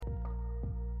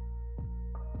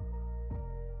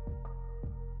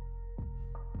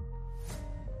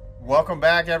Welcome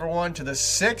back, everyone, to the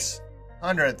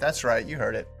 600th, that's right, you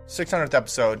heard it, 600th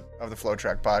episode of the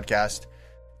FloTrack podcast.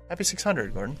 Happy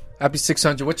 600, Gordon. Happy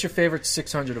 600. What's your favorite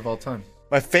 600 of all time?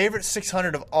 My favorite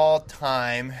 600 of all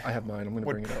time I have mine. I'm going to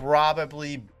bring it up. would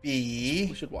probably be...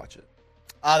 We should watch it.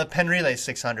 The Penn Relay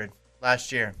 600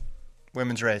 last year.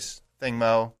 Women's race. Thing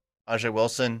Mo, Ajay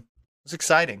Wilson. It was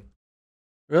exciting.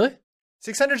 Really?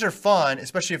 600s are fun,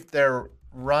 especially if they're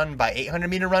run by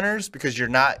 800-meter runners because you're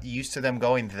not used to them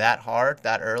going that hard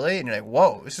that early. And you're like,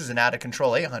 whoa, this is an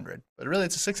out-of-control 800. But really,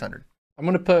 it's a 600. I'm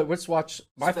going to put, let's watch,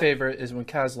 my favorite is when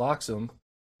Kaz Loxam,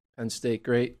 Penn State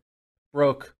great,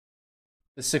 broke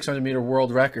the 600-meter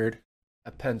world record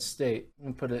at Penn State. I'm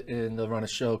going to put it in the Run a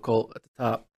Show, Colt, at the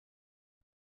top.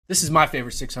 This is my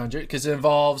favorite 600 because it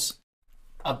involves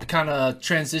a kind of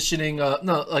transitioning,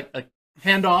 like a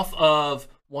handoff of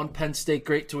one Penn State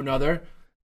great to another.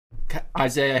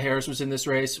 Isaiah Harris was in this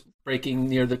race, getting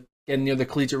near the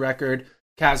collegiate record.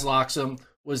 Kaz Loxam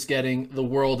was getting the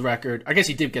world record. I guess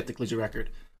he did get the collegiate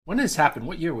record. When did this happen?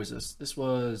 What year was this? This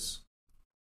is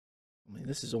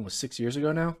almost 6 years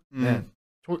ago now. Man,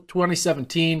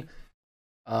 2017.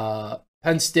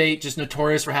 Penn State, just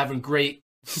notorious for having great.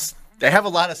 They have a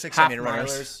lot of 600-meter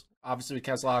runners. Obviously, with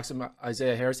Kaz Loxam,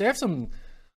 Isaiah Harris. They have some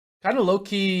kind of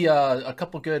low-key, a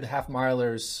couple good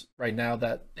half-milers right now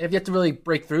that they have yet to really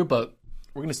break through, but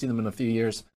we're going to see them in a few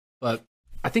years. But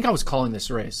I think I was calling this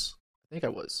race. I think I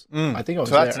was. So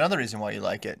that's another reason why you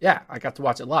like it. Yeah, I got to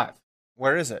watch it live.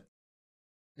 Where is it?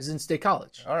 It's in State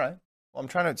College. All right. Well, I'm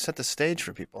trying to set the stage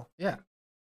for people. Yeah.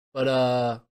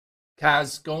 But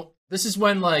Kaz, this is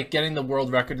when like getting the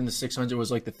world record in the 600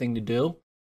 was like the thing to do.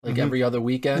 Like every other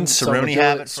weekend. Didn't Cerrone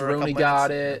have it for a couple Cerrone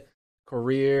got minutes? it.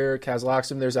 Career, Kaz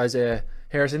Loxam. There's Isaiah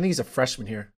Harris. I think he's a freshman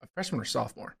here. A freshman or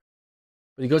sophomore.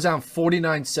 But he goes down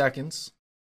 49 seconds.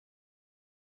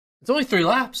 It's only 3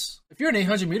 laps. If you're an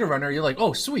 800-meter runner, you're like,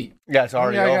 oh, sweet. Yeah, it's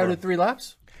already over. I got to do 3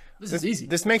 laps? This is easy.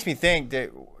 This makes me think that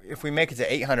if we make it to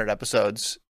 800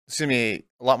 episodes, it's going to be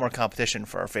a lot more competition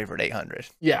for our favorite 800.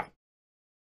 Yeah.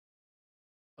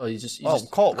 Oh,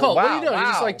 Colt. Colt, wow, what are you doing? You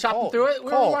just wow, like chopping Colt, through it?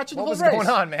 We were watching the whole race. What was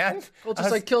going on, man? Colt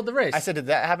just like killed the race. I said, did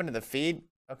that happen to the feed?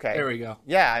 Okay. There we go.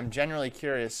 Yeah, I'm genuinely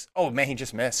curious. Oh, man, he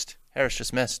just missed. Harris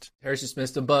just missed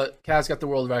him, but Kaz got the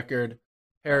world record.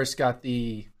 Harris got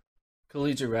the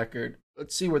collegiate record.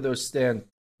 Let's see where those stand.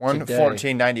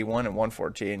 1:14.91 and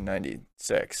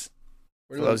 1:14.96.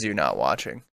 For those of you not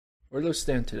watching. Where do those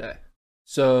stand today?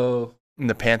 So in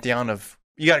the pantheon of,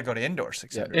 you got to go to indoor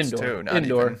 600s too.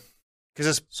 Indoor.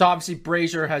 So obviously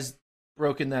Brazier has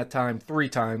broken that time 3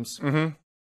 times. Mm-hmm.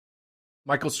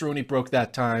 Michael Cerrone broke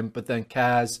that time, but then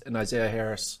Kaz and Isaiah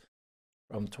Harris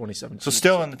from 2017. So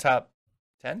still in the top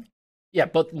 10? Yeah,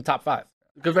 both in the top 5.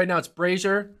 Because right now it's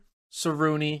Brazier,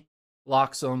 Cerrone,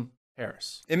 Loxam,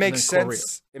 Harris. It makes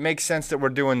sense. It makes sense that we're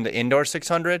doing the indoor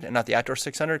 600 and not the outdoor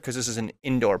 600 because this is an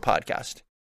indoor podcast.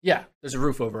 Yeah, there's a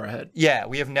roof over our head. Yeah,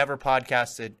 we have never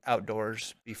podcasted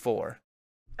outdoors before.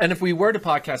 And if we were to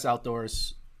podcast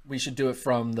outdoors, we should do it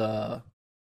from the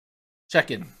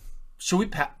check-in. Should we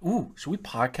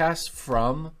podcast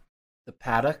from the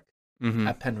paddock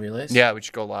at Penn Relays? Yeah, we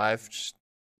should go live. Just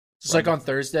like on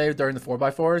Thursday during the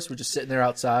 4x4s, we're just sitting there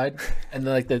outside, and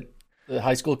then like the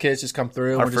high school kids just come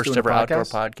through. Our and we're first just doing ever outdoor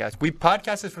podcast. We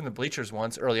podcasted from the bleachers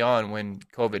once early on when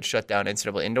COVID shut down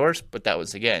NCAA indoors, but that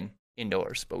was again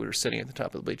indoors. But we were sitting at the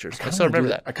top of the bleachers. I still remember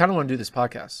that. I kind of want to do this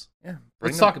podcast. Yeah,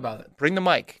 let's talk about it. Bring the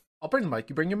mic. I'll bring the mic.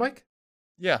 You bring your mic?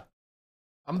 Yeah.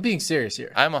 I'm being serious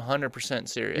here. I'm 100%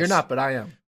 serious. You're not, but I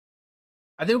am.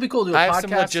 I think it would be cool to do a podcast. I have some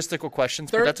logistical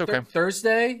questions, but that's okay.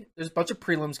 Thursday, there's a bunch of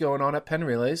prelims going on at Penn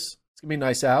Relays. It's going to be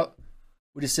nice out.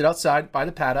 We just sit outside by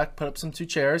the paddock, put up some 2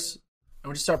 chairs,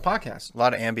 and we just start a podcast. A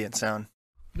lot of ambient sound.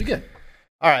 Be good.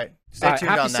 All right. Stay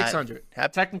tuned on that. Happy 600.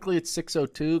 Technically, it's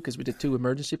 602 because we did 2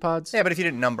 emergency pods. Yeah, but if you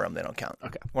didn't number them, they don't count.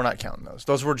 Okay. We're not counting those.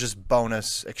 Those were just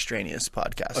bonus extraneous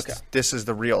podcasts. Okay. This is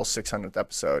the real 600th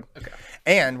episode. Okay.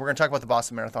 And we're going to talk about the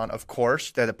Boston Marathon, of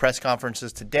course. The press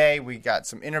conferences today. We got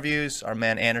some interviews. Our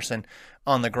man Anderson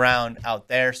on the ground out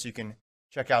there. So you can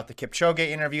check out the Kipchoge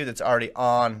interview that's already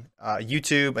on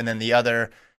YouTube. And then the other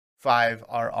 5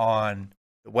 are on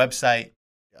the website.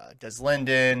 Des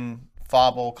Linden,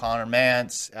 Fauble, Connor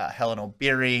Mance, Helen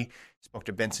O'Beary, spoke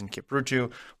to Benson Kiprutu.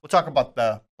 We'll talk about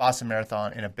the Boston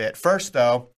Marathon in a bit. First,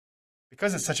 though,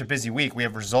 because it's such a busy week, we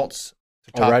have results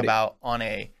to talk about on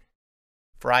a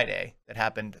Friday that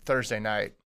happened Thursday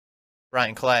night.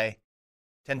 Brian Clay,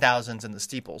 10,000s in the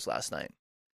steeples last night.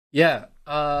 Yeah.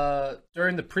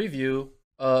 During the preview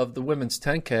of the women's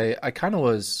 10K, I kind of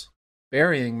was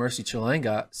burying Mercy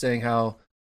Chilenga, saying how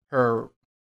her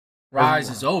rise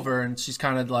is over, and she's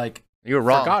kind of like You were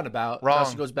wrong. forgotten about. Wrong. Now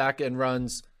she goes back and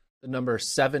runs the number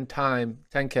 7-time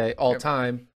 10K all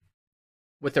time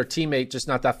with her teammate just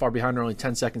not that far behind her, only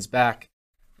 10 seconds back.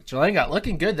 Chilangat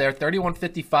looking good there,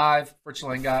 31.55 for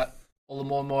Chilangat.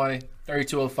 Olamomoy,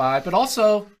 32.05. But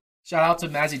also, shout out to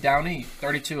Mazzy Downey,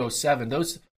 32.07.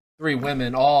 Those three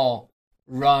women all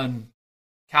run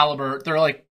caliber. They're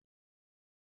like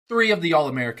three of the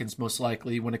All-Americans, most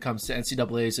likely, when it comes to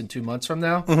NCAAs in 2 months from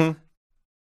now. Mm-hmm.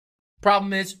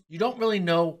 Problem is, you don't really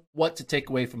know what to take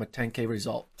away from a 10K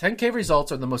result. 10K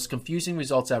results are the most confusing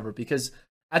results ever because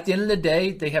at the end of the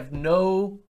day, they have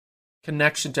no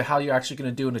connection to how you're actually going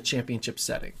to do in a championship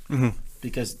setting. Mm-hmm.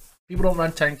 Because people don't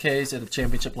run 10Ks at a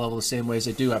championship level the same way as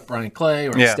they do at Brian Clay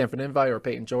or at Stanford Invite or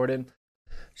Peyton Jordan.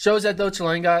 Shows that though,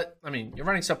 Chilangat, I mean, you're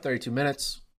running sub 32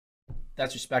 minutes.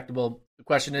 That's respectable. The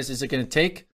question is it going to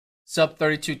take sub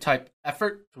 32 type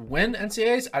effort to win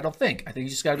NCAAs? I don't think. I think you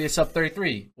just got to be a sub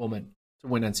 33 woman to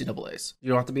win NCAAs. You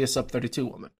don't have to be a sub 32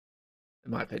 woman,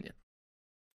 in my opinion.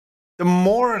 The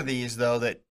more of these, though,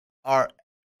 that are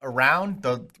around,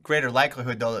 the greater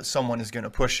likelihood, though, that someone is going to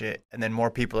push it, and then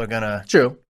more people are going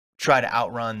to try to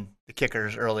outrun the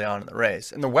kickers early on in the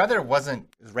race. And the weather wasn't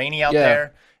rainy out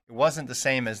there. It wasn't the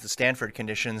same as the Stanford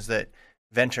conditions that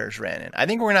Venters ran in. I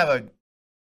think we're going to have a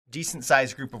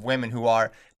decent-sized group of women who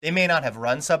are, they may not have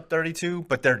run sub 32,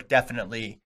 but they're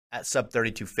definitely at sub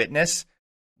 32 fitness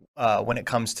when it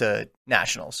comes to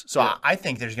nationals. So I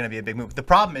think there's going to be a big move. The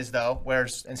problem is, though,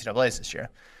 where's NCAAs this year?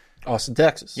 Austin,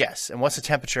 Texas. Yes. And what's the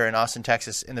temperature in Austin,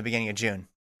 Texas in the beginning of June?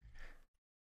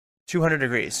 200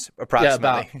 degrees, approximately.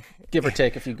 Yeah, about, give or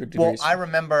take a few good degrees. Well, I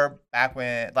remember back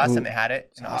when, last time they had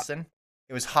it in Austin,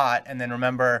 it was hot. And then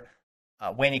remember,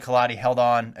 Wayne Kaladi held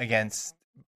on against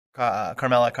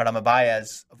Carmela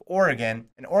Cardama-Baez of Oregon.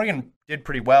 And Oregon did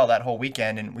pretty well that whole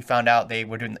weekend. And we found out they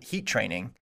were doing the heat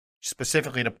training,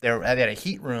 specifically, they had a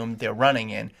heat room they're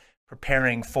running in,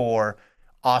 preparing for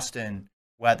Austin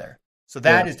weather. So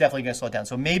that is definitely going to slow it down.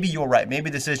 So maybe you're right. Maybe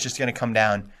this is just going to come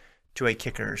down to a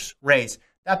kicker's race.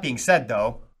 That being said,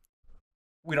 though,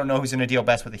 we don't know who's going to deal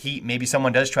best with the heat. Maybe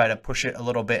someone does try to push it a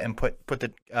little bit and put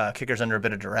the kickers under a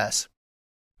bit of duress.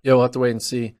 Yeah, we'll have to wait and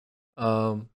see.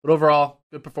 But overall,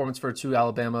 good performance for two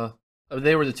Alabama.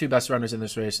 They were the two best runners in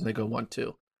this race, and they go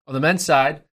 1-2. On the men's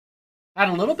side, had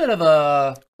a little bit of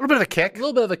a kick. A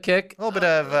little bit of a kick. A little bit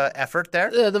of effort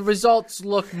there. The results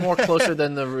look more closer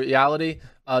than the reality.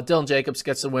 Dylan Jacobs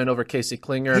gets the win over Casey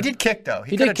Klinger. He did kick, though.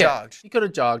 He could have jogged. He could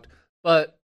have jogged.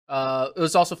 But it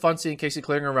was also fun seeing Casey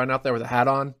Klinger run out there with a hat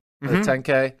on for the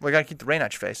 10K. We got to keep the rain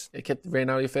out your face. Yeah, keep the rain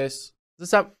out of your face.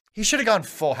 He should have gone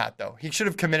full hat, though. He should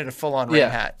have committed a full-on rain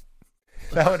hat.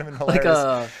 That would have been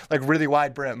hilarious. Like really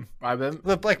wide brim. Wide brim?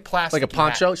 Like plastic. Like a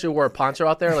poncho? Should have wore a poncho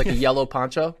out there, like a yellow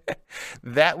poncho?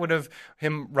 That would have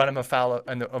him run him afoul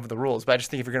of the rules. But I just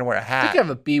think if you're going to wear a hat. I think you have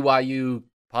a BYU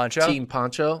poncho? Team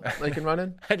poncho they can run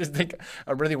in. I just think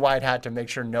a really wide hat to make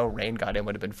sure no rain got in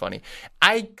would have been funny.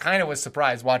 I kind of was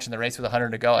surprised watching the race with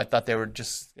 100 to go. I thought they were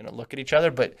just going to look at each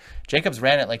other. But Jacobs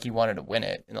ran it like he wanted to win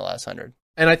it in the last 100.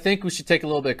 And I think we should take a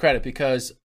little bit of credit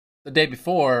because the day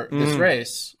before this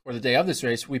race, or the day of this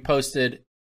race, we posted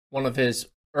one of his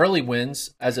early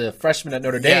wins as a freshman at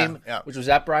Notre Dame, which was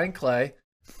at Brian Clay.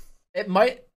 It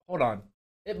might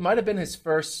have been his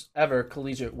first ever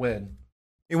collegiate win.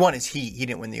 He won his heat. He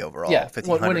didn't win the overall. Yeah,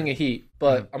 winning a heat.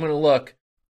 But I'm going to look.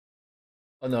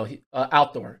 Oh, no,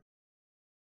 outdoor.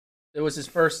 It was his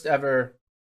first ever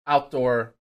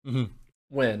outdoor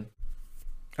win.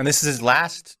 And this is his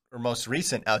last or most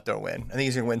recent outdoor win. I think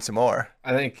he's going to win some more.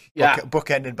 I think, yeah.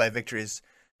 Bookended by victories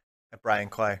at Brian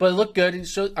Clay. But it looked good.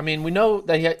 We know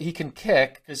that he can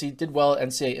kick because he did well at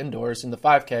NCAA indoors in the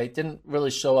 5K. Didn't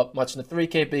really show up much in the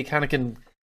 3K, but he kind of can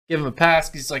give him a pass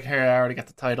because he's like, hey, I already got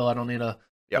the title. I don't need to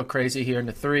go crazy here in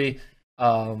the 3.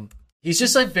 He's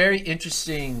just like very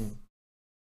interesting.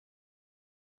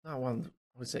 Not one,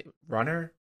 I would say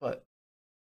runner, but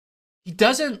he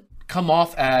doesn't come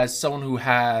off as someone who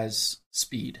has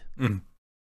speed.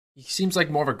 He seems like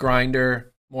more of a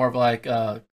grinder, more of like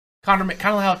Conor,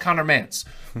 kind of how Conor Mantz.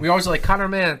 We always like Conor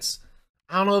Mantz.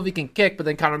 I don't know if he can kick, but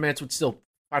then Conor Mantz would still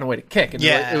find a way to kick, and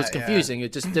it was confusing.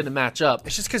 It just didn't match up.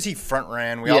 It's just because he front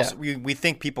ran. We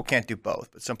think people can't do both,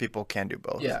 but some people can do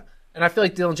both. Yeah, and I feel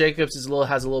like Dylan Jacobs has a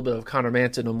little bit of Conor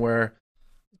Mantz in him, where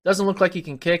it doesn't look like he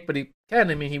can kick, but he can.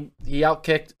 I mean, he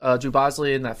outkicked Drew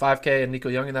Bosley in that 5K and Nico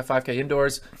Young in that 5K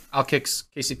indoors. Outkicks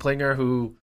Casey Klinger,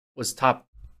 who was top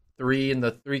 3 in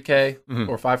the 3K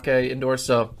or 5K indoors.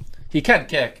 So he can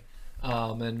kick.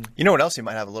 And you know what else he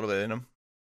might have a little bit in him?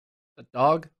 A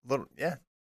dog? Yeah.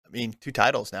 I mean, 2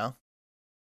 titles now.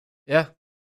 Yeah.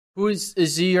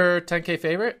 Is he your 10K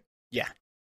favorite? Yeah.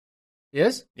 He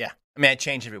is? Yeah. I I mean, I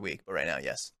change every week, but right now,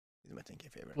 yes, he's my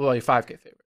 10K favorite. Well, your 5K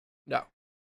favorite. No.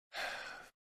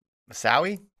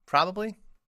 Masawi, probably,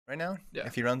 right now, Yeah.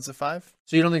 if he runs the 5.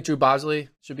 So you don't think Drew Bosley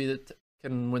should be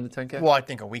can win the 10K? Well, I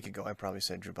think a week ago I probably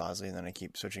said Drew Bosley, and then I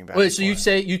keep switching back. Wait, so you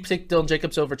say you pick Dylan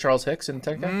Jacobs over Charles Hicks in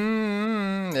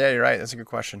 10K? Yeah, you're right. That's a good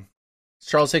question.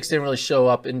 Charles Hicks didn't really show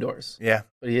up indoors. Yeah.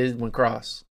 But he did win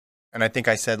cross. And I think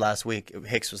I said last week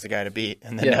Hicks was the guy to beat,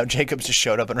 and then now Jacobs just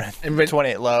showed up and ran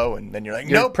 28 low, and then you're like,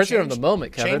 nope, nope, prisoner of the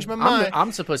moment, Kevin. Change my mind.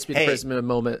 I'm supposed to be the prisoner of the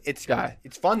moment guy.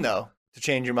 It's fun though to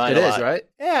change your mind. It is, right?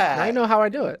 Yeah. Now I know how I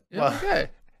do it. Yeah, Well, okay.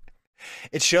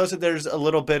 It shows that there's a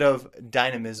little bit of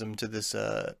dynamism to this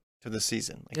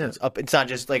season. Like it's not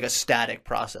just like a static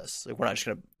process. Like we're not just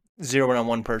gonna zero in on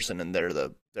one person and they're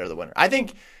the winner. I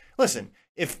think. Listen,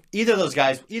 if either of those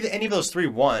guys, any of those three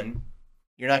won,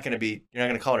 you're not gonna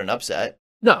call it an upset.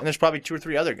 No. And there's probably 2 or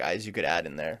 3 other guys you could add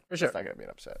in there. For sure. It's not going to be an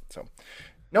upset. So,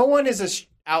 no one is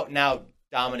a out and out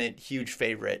dominant, huge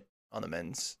favorite on the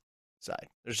men's side.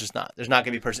 There's just not. There's not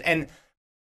going to be a person. And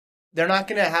they're not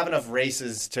going to have enough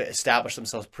races to establish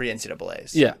themselves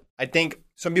pre-NCAAs. Yeah. I think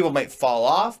some people might fall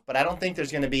off, but I don't think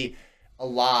there's going to be a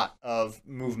lot of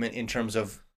movement in terms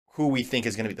of who we think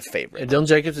is going to be the favorite. Dylan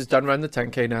Jacobs is done running the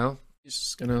 10K now. He's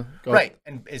just going to go. Right.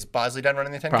 And is Bosley done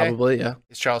running the 10K? Probably, yeah.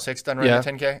 Is Charles Hicks done running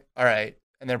the 10K? All right.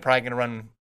 And they're probably going to run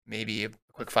maybe a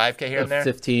quick 5K here and there.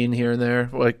 15 here and there.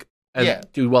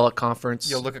 Do well at conference.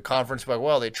 You'll look at conference like,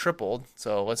 well, they tripled,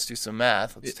 so let's do some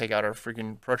math. Let's take out our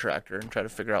freaking protractor and try to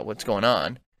figure out what's going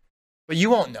on. But you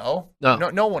won't know.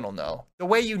 No one will know. The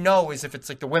way you know is if it's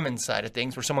like the women's side of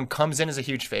things where someone comes in as a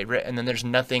huge favorite and then there's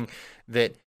nothing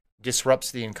that disrupts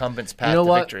the incumbent's path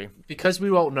to victory. Because we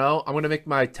won't know, I'm going to make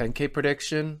my 10K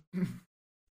prediction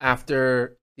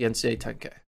after the NCAA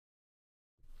 10K.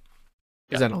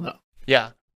 Because then I'll know.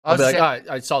 Yeah. I'll be like,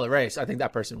 I saw the race. I think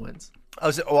that person wins.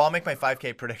 I'll make my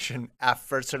 5K prediction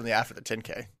certainly after the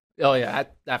 10K. Oh, yeah,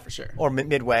 that for sure. Or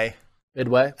midway.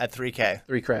 Midway? At 3K.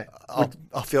 3K.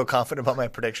 I'll feel confident about my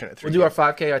prediction at 3K. We'll do our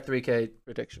 5K, our 3K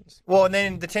predictions. Well, and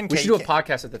then the 10K. We should do a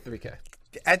podcast at the 3K.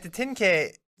 At the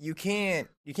 10K, you can't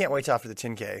wait till after the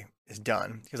 10K is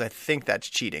done because I think that's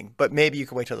cheating. But maybe you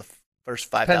can wait till the first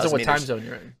 5,000 Depends on what meters. time zone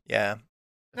you're in. Yeah.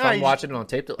 If I'm watching it on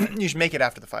tape delay. You should make it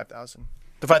after the 5,000.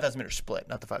 The 5,000 meter split,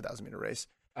 not the 5,000 meter race.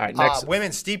 All right, next.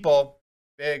 Women's steeple,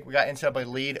 big. We got NCAA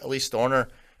lead. Elise Thorner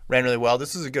ran really well.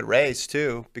 This is a good race,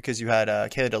 too, because you had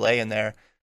Kayla DeLay in there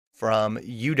from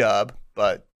UW.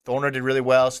 But Thorner did really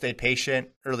well, stayed patient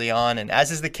early on. And as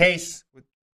is the case with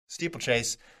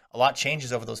steeplechase, a lot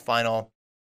changes over those final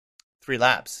 3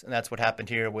 laps. And that's what happened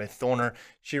here with Thorner.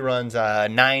 She runs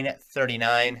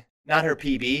 9:39. Not her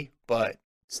PB, but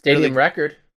stadium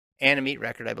record. And a meet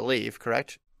record, I believe,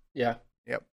 correct? Yeah.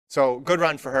 Yep. So good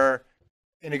run for her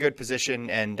in a good position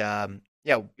and,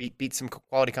 beat some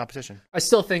quality competition. I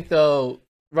still think, though,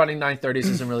 running 930s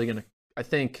isn't really going to – I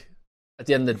think at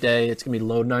the end of the day, it's going to be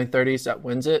low 930s that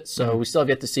wins it. So we still have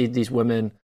yet to see these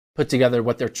women put together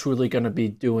what they're truly going to be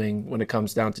doing when it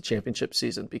comes down to championship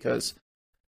season because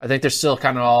I think they're still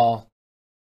kind of all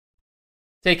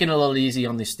taking it a little easy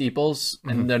on these steeples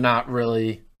and they're not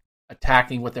really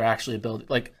attacking what they're actually building.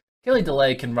 Like, Kaylee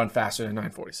DeLay can run faster than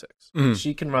 946.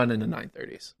 She can run in the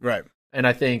 930s. Right. And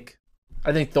I think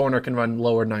Thorner can run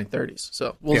lower 930s.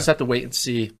 So we'll just have to wait and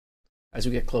see as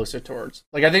we get closer towards.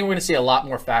 Like, I think we're going to see a lot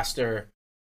more faster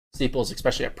steeples,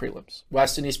 especially at prelims.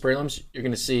 West and East prelims, you're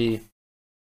going to see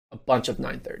a bunch of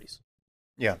 930s.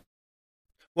 Yeah.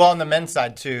 Well, on the men's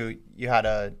side, too, you had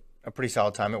a pretty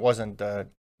solid time. It wasn't the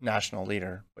national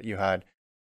leader, but you had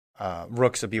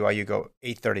Rooks of BYU go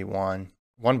 8:31,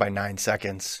 won by 9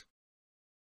 seconds.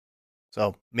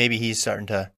 So maybe he's starting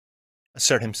to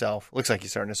assert himself. Looks like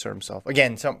he's starting to assert himself.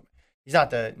 Again, he's not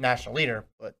the national leader,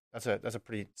 but that's a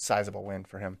pretty sizable win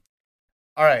for him.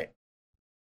 All right.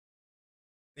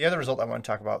 The other result I want to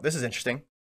talk about, this is interesting.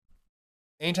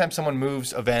 Anytime someone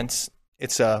moves events,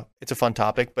 it's a fun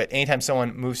topic, but anytime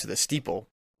someone moves to the steeple,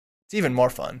 it's even more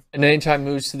fun. And anytime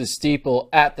moves to the steeple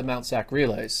at the Mount Sac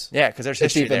Relays. Yeah, because there's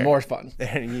history it's even more fun.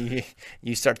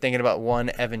 You start thinking about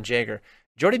one Evan Jager.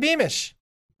 Jordy Beamish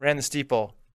ran the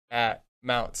steeple at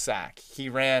Mount Sac. He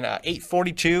ran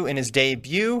 8:42 in his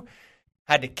debut,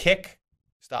 had to kick,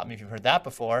 stop me if you've heard that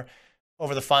before,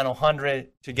 over the final 100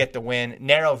 to get the win.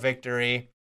 Narrow victory.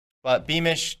 But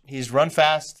Beamish, he's run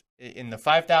fast in the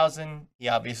 5,000. He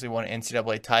obviously won an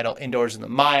NCAA title indoors in the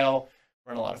mile,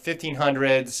 run a lot of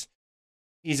 1,500s.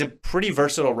 He's a pretty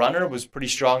versatile runner, was pretty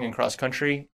strong in cross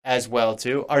country as well,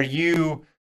 too. Are you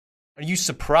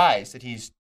surprised that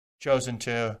he's chosen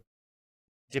to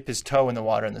dip his toe in the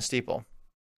water in the steeple?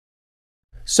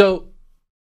 So,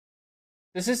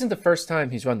 this isn't the first time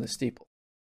he's run the steeple.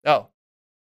 Oh,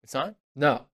 it's not?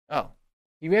 No. Oh.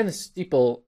 He ran the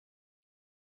steeple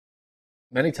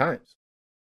many times.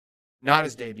 Not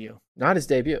his debut. Not his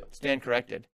debut. Stand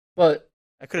corrected. But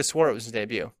I could have swore it was his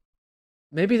debut.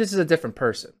 maybe this is a different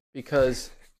person,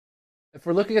 because if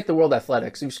we're looking at the World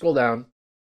Athletics, you scroll down.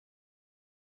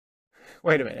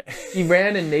 Wait a minute. He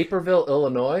ran in Naperville,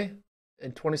 Illinois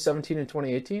in 2017 and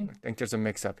 2018. I think there's a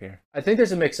mix-up here. I think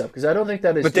there's a mix-up, because I don't think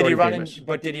that is But did he Jordan run Beamish.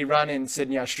 But did he run in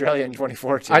Sydney, Australia in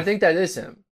 2014? I think that is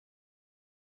him.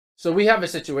 So we have a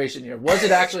situation here. Was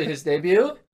it actually his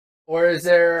debut? Or is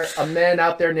there a man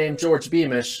out there named George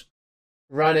Beamish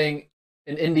running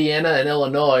in Indiana and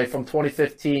Illinois from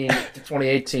 2015 to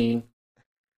 2018?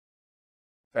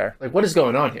 Fair. Like, what is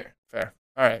going on here? Fair.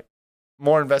 All right.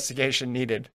 More investigation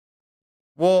needed.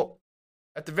 Well,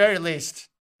 at the very least,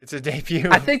 it's a debut.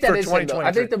 I think that for is him, though.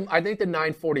 2023. I think the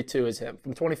 942 is him.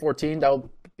 From 2014, that would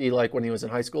be like when he was in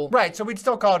high school. Right, so we'd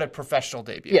still call it a professional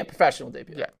debut. Yeah, professional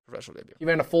debut. Yeah, professional debut. He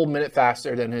ran a full minute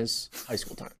faster than his high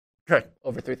school time. Good.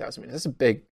 Over 3,000 meters. That's a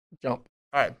big jump.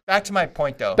 All right, back to my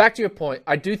point, though. Back to your point,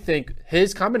 I do think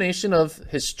his combination of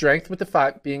his strength with the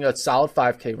five, being a solid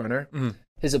 5K runner,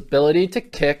 his ability to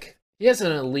kick, he has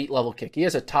an elite level kick. He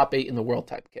has a top 8 in the world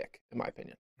type kick, in my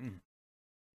opinion.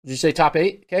 Did you say top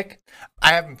 8 kick?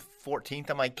 I have him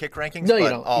 14th on my kick rankings. No, you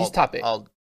but don't. He's top 8. I'll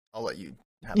let you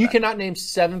have You that. cannot name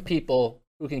 7 people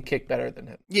who can kick better than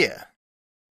him. Yeah.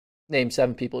 Name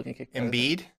 7 people who can kick better than him.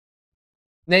 Embiid?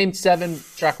 Name 7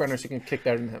 track runners who can kick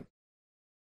better than him.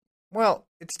 Well,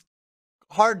 it's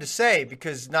hard to say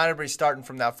because not everybody's starting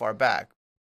from that far back.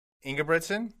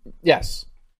 Ingebrigtsen? Yes.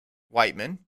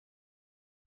 Whiteman?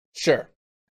 Sure.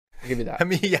 I'll give you that. I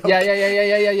mean,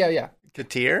 Yeah.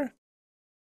 Katir?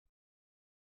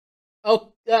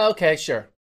 Oh, okay, sure.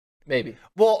 Maybe.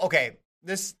 Well, okay.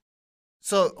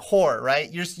 So Hoare,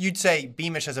 right? You'd say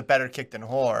Beamish has a better kick than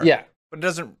Hoare. Yeah. But it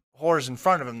doesn't. Hoare's in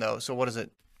front of him though. So what does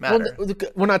it matter? Well,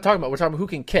 we're not talking about. We're talking about who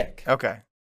can kick. Okay.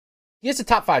 He has a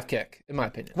top 5 kick, in my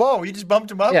opinion. Whoa, you just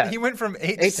bumped him up. Yeah. He went from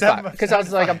 8 to to 7. 5. Because I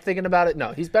was like, I'm thinking about it.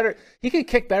 No, he's better. He can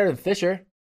kick better than Fisher.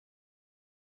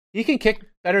 He can kick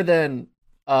better than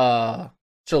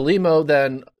Chalimo,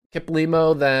 than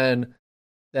Kiplimo, than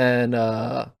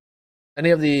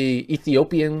any of the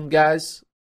Ethiopian guys.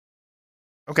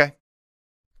 Okay.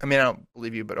 I mean, I don't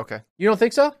believe you, but okay. You don't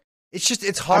think so? It's just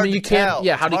it's hard. I mean, you to can't. tell.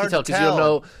 Yeah, how It's do you hard tell? to Because you don't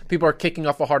know people are kicking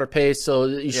off a harder pace, so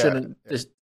you shouldn't. Just,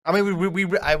 I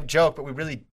mean, I joke, but we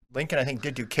really Lincoln I think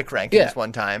did do kick rankings Yeah.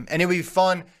 one time, and it would be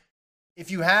fun if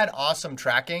you had awesome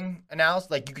tracking analysis.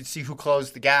 Like you could see who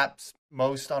closed the gaps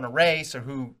most on a race or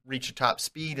who reached a top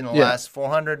speed in the last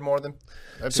 400 more than.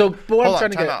 So, but what I'm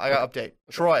trying to time get. out. I got to update.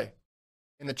 Troy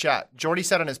in the chat. Jordy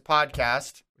said on his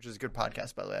podcast, which is a good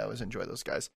podcast by the way. I always enjoy those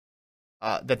guys.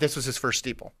 That this was his first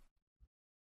steeple.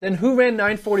 Then who ran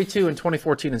 942 in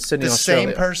 2014 in Sydney, The Australia?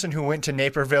 same person who went to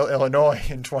Naperville, Illinois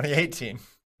in 2018.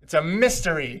 It's a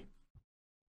mystery.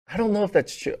 I don't know if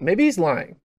that's true. Maybe he's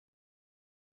lying.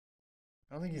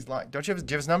 I don't think he's lying. Do you have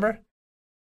his number?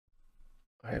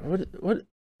 All right, what?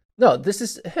 No, this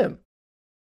is him.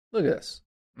 Look at this.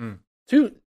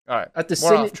 Two All right. at the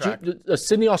We're off track.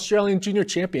 Sydney Australian Junior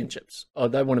Championships. Oh,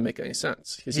 that wouldn't make any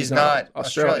sense. 'Cause He's not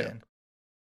Australian.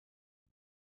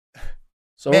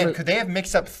 So Man, could they have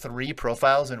mixed up 3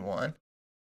 profiles in one?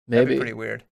 That'd maybe be pretty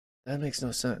weird. that makes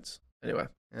no sense. Anyway,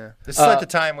 Yeah. This is at the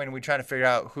time when we try to figure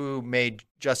out who made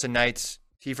Justin Knight's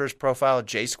T-first profile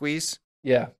J Squeeze.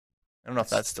 yeah, I don't know if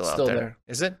that's still out Still there. there.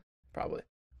 Is it? probably.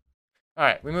 All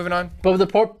right, we moving on. But the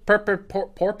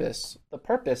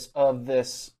purpose of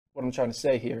this, what I'm trying to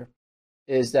say here,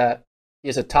 is that he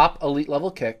has a top elite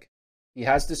level kick. He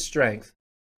has the strength.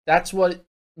 That's what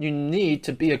you need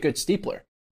to be a good steepler.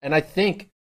 And I think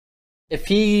if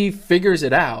he figures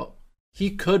it out, he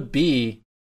could be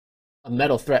a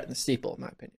medal threat in the steeple, in my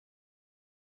opinion.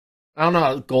 I don't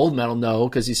know, gold medal, no,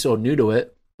 because he's so new to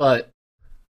it. But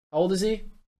how old is he?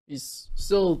 He's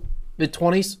still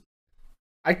mid-20s.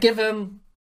 I'd give him...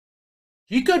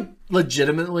 He could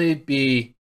legitimately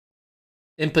be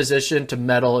in position to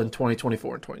medal in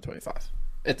 2024 and 2025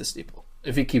 at the steeple,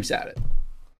 if he keeps at it.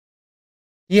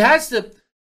 He has to...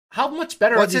 How much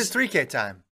better What's are his 3K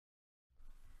time?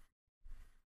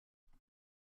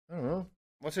 I don't know.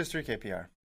 What's his 3K PR?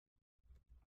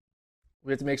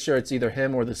 We have to make sure it's either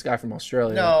him or this guy from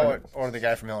Australia. No, or the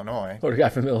guy from Illinois. Or the guy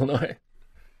from Illinois.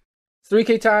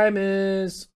 3K time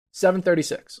is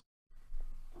 7:36.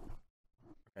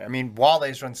 I mean,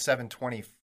 Walle's run 7:24.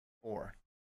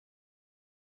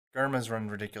 Germa's run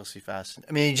ridiculously fast.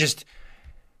 I mean, he just...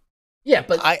 Yeah,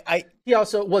 but I he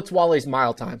also... What's Walle's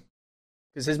mile time?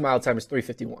 Because his mile time is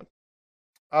 3:51.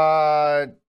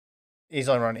 He's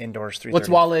only run indoors 3:30. What's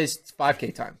Wale's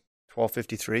 5K time?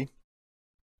 12:53.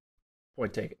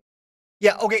 Point taken.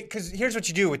 Yeah, okay, because here's what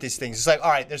you do with these things. It's like, all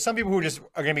right, there's some people who just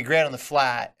are going to be great on the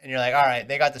flat, and you're like, all right,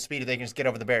 they got the speed, they can just get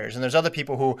over the barriers. And there's other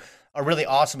people who are really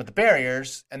awesome at the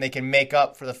barriers, and they can make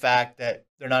up for the fact that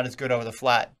they're not as good over the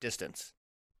flat distance.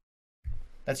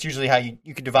 That's usually how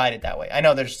you could divide it that way. I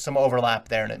know there's some overlap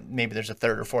there, and maybe there's a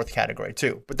third or fourth category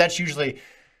too. But that's usually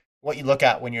what you look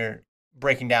at when you're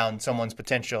breaking down someone's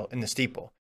potential in the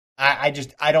steeple. I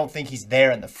don't think he's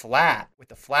there in the flat with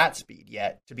the flat speed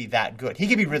yet to be that good. He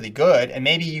could be really good, and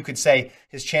maybe you could say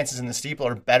his chances in the steeple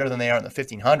are better than they are in the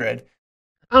 1500.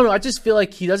 I don't know. I just feel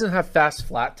like he doesn't have fast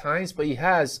flat times, but he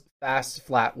has fast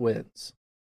flat wins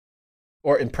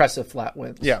or impressive flat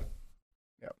wins. Yeah.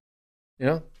 You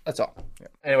know, that's all. Yeah.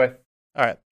 Anyway. All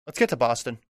right. Let's get to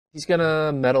Boston. He's going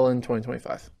to medal in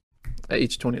 2025 at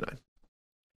age 29.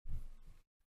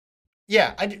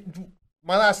 Yeah.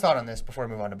 My last thought on this before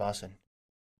we move on to Boston.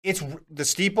 The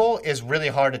steeple is really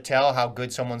hard to tell how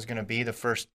good someone's going to be the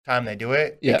first time they do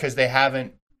it because they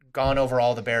haven't gone over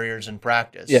all the barriers in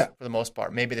practice for the most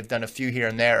part. Maybe they've done a few here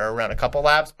and there or around a couple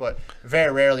laps, but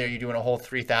very rarely are you doing a whole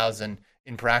 3,000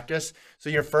 in practice.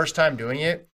 So your first time doing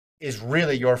it is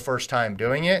really your first time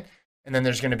doing it, and then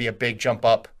there's going to be a big jump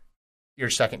up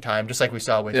your second time, just like we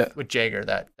saw with Jaeger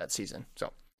that season.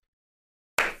 So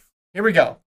here we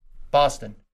go.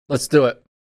 Boston. Let's do it.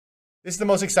 This is the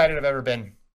most excited I've ever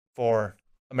been for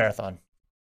a marathon.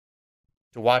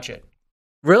 To watch it.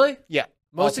 Really? Yeah.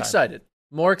 Most excited.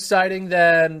 More exciting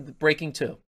than Breaking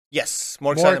 2. Yes.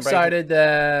 More excited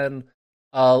than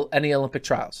any Olympic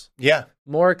trials. Yeah.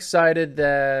 More excited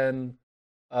than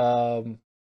the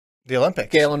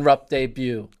Olympics. Galen Rupp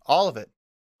debut. All of it.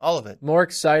 All of it. More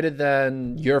excited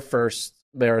than your first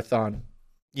marathon.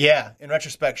 Yeah. In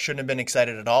retrospect, shouldn't have been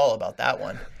excited at all about that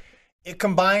one. It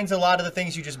combines a lot of the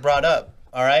things you just brought up.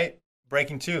 All right.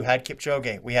 Breaking 2 had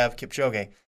Kipchoge. We have Kipchoge.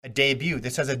 A debut.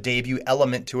 This has a debut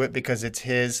element to it because it's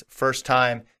his first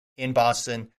time in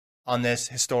Boston on this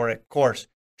historic course.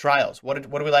 Trials. What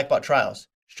do we like about trials?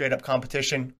 Straight up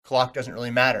competition. Clock doesn't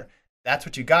really matter. That's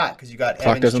what you got because you got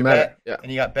Clock Evans doesn't matter. Yeah.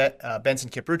 and you got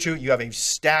Benson Kipruchu. You have a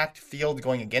stacked field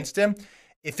going against him.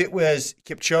 If it was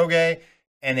Kipchoge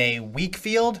and a weak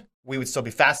field, we would still be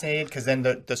fascinated because then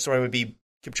the story would be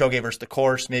Kipchoge versus the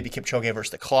course, maybe Kipchoge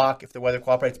versus the clock if the weather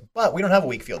cooperates. But we don't have a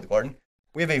weak field, Gordon.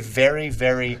 We have a very,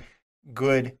 very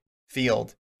good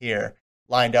field here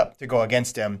lined up to go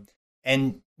against him.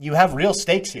 And you have real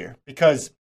stakes here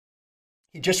because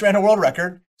he just ran a world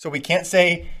record, so we can't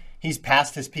say he's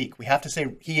past his peak. We have to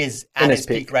say he is at his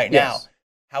peak right now.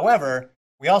 However,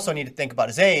 we also need to think about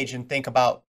his age and think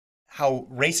about how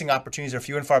racing opportunities are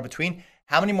few and far between.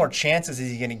 How many more chances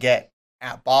is he going to get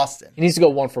at Boston? He needs to go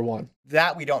 1 for 1.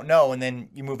 That we don't know. And then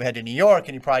you move ahead to New York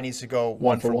and he probably needs to go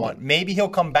 1 for 1. Maybe he'll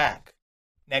come back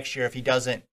next year if he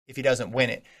doesn't win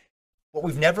it. But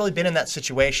we've never really been in that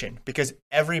situation because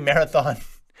every marathon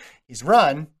he's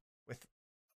run, with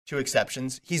 2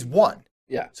 exceptions, he's won.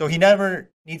 Yeah. So he never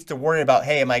needs to worry about,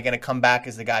 hey, am I going to come back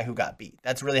as the guy who got beat?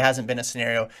 That's really hasn't been a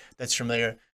scenario that's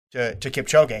familiar to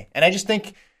Kipchoge. And I just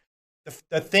think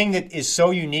the thing that is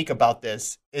so unique about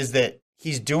this is that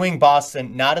he's doing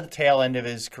Boston not at the tail end of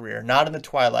his career, not in the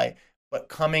twilight, but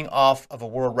coming off of a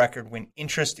world record when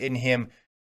interest in him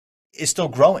is still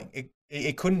growing.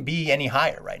 It couldn't be any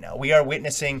higher right now. We are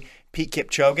witnessing Pete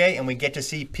Kipchoge, and we get to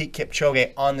see Pete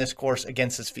Kipchoge on this course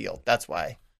against this field. That's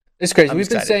why. It's crazy. We've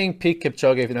been saying Pete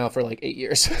Kipchoge now for like 8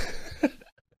 years.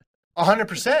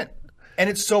 100%. And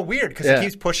it's so weird because he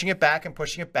keeps pushing it back and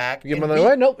pushing it back. You give him another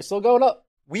way? Nope, it's still going up.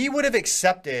 We would have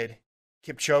accepted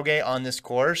Kipchoge on this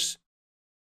course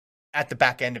at the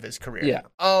back end of his career. Yeah.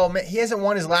 Oh, man, he hasn't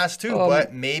won his last 2,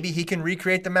 but maybe he can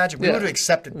recreate the magic. We would have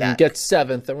accepted that. Get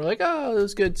 7th, and we're like, oh, it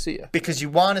was good to see you. Because you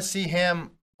want to see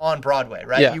him on Broadway,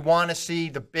 right? Yeah. You want to see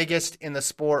the biggest in the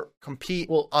sport compete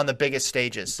on the biggest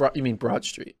stages. You mean Broad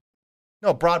Street?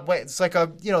 No, Broadway. It's like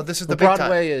this is the big time.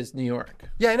 Broadway is New York.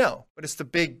 Yeah, I know, but it's the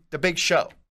big show,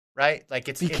 right? Like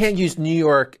you can't use New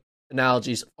York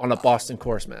analogies on a Boston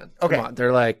course, man. Okay. Come on,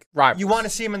 they're like rivals. You want to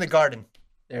see him in the Garden.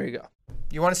 There you go.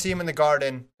 You want to see him in the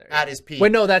Garden at his peak.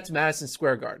 Wait, no, that's Madison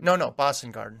Square Garden. No,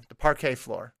 Boston Garden, the parquet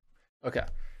floor. Okay.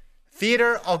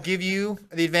 Theater, I'll give you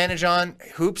the advantage on.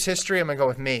 Hoops history, I'm going to go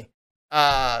with me.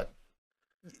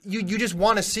 You just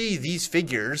want to see these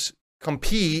figures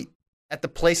compete at the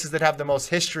places that have the most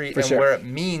history where it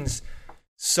means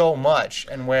so much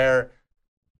and where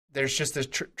there's just this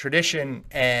tradition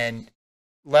and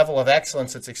level of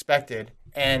excellence that's expected.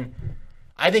 And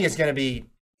I think it's going to be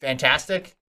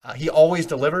fantastic. He always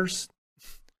delivers.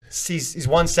 He's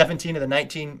won 17 of the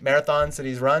 19 marathons that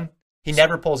he's run. He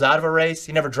never pulls out of a race.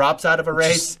 He never drops out of a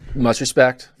race. Much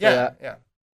respect. Yeah.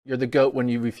 You're the GOAT when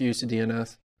you refuse to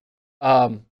DNF.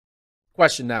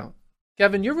 Question now.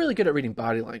 Kevin, you're really good at reading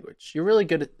body language. You're really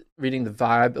good at reading the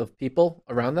vibe of people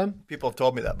around them. People have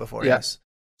told me that before. Yes.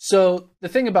 So the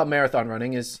thing about marathon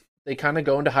running is they kind of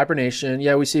go into hibernation.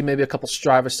 Yeah, we see maybe a couple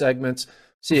Strava segments,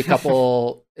 see a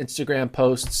couple Instagram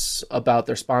posts about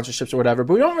their sponsorships or whatever,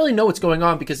 but we don't really know what's going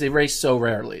on because they race so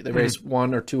rarely. They race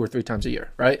 1 or 2 or 3 times a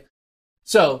year, right?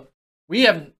 So we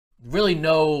have really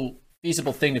no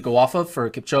feasible thing to go off of for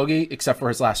Kipchoge, except for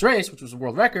his last race, which was a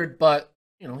world record, but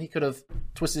he could have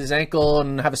twisted his ankle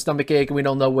and have a stomach ache, and we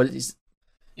don't know what he's,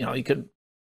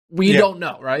 we don't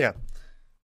know, right? Yeah.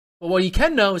 But what you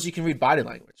can know is you can read body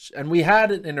language. And we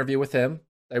had an interview with him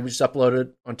that we just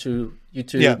uploaded onto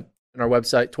YouTube and our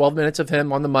website. 12 minutes of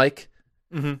him on the mic.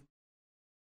 Mm-hmm.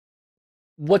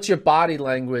 What's your body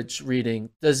language reading?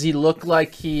 Does he look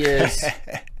like he is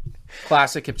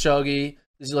classic Kipchoge?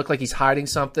 Does he look like he's hiding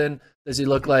something? Does he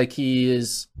look like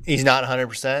he's not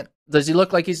 100%? Does he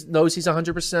look like he knows he's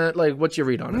 100%? Like, what's your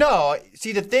read on it? No.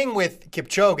 See, the thing with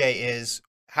Kipchoge is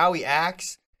how he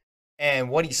acts and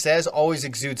what he says always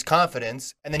exudes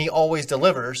confidence, and then he always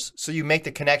delivers. So you make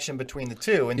the connection between the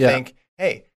two and think,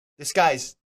 hey, this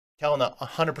guy's telling a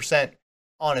 100%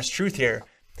 honest truth here.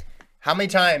 How many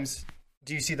times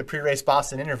do you see the pre-race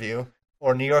Boston interview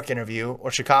or New York interview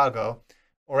or Chicago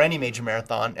or any major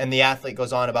marathon, and the athlete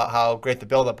goes on about how great the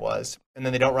buildup was, and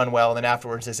then they don't run well, and then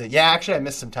afterwards they say, yeah, actually I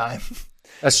missed some time.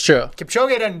 That's true.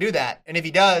 Kipchoge doesn't do that, and if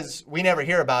he does, we never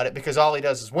hear about it because all he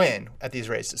does is win at these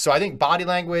races. So I think body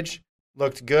language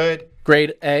looked good.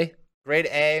 Grade A. Grade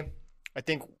A. I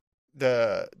think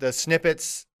the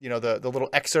snippets, the little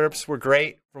excerpts were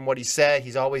great from what he said.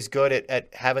 He's always good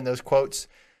at having those quotes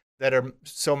that are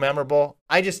so memorable.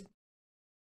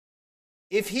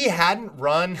 If he hadn't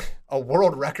run a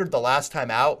world record the last time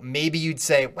out, maybe you'd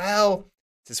say, well,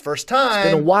 it's his first time.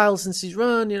 It's been a while since he's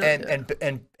run.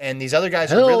 And these other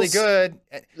guys are really good.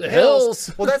 The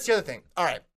hills. Well, that's the other thing. All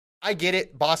right. I get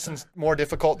it. Boston's more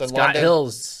difficult than Scott London.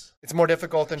 Hills. It's more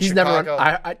difficult than He's Chicago.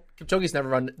 never run. Kipchoge's never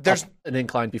run up an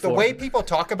incline before. The way people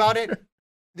talk about it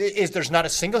is there's not a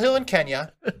single hill in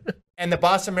Kenya, and the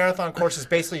Boston Marathon course is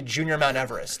basically junior Mount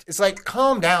Everest. It's like,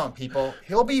 calm down, people.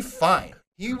 He'll be fine.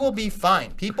 He will be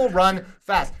fine. People run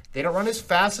fast. They don't run as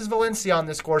fast as Valencia on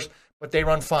this course, but they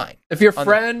run fine. If your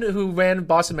friend who ran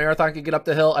Boston Marathon can get up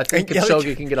the hill, I think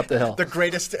Kipchoge can get up the hill.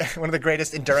 One of the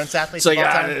greatest endurance athletes of all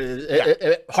time.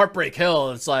 Heartbreak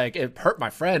Hill. It's like, it hurt my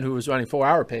friend who was running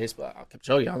 4-hour pace, but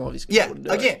Kipchoge, I don't know if he's going to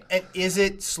do it. Again, and is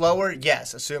it slower?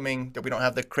 Yes, assuming that we don't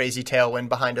have the crazy tailwind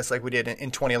behind us like we did in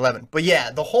 2011. But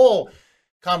yeah, the whole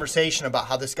conversation about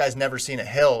how this guy's never seen a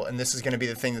hill and this is going to be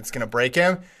the thing that's going to break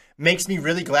him makes me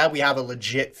really glad we have a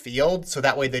legit field. So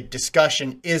that way the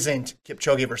discussion isn't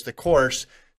Kipchoge versus the course.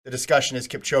 The discussion is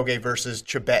Kipchoge versus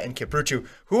Chebet and Kiprutu,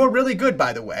 who are really good,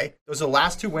 by the way. Those are the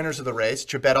last 2 winners of the race.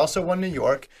 Chebet also won New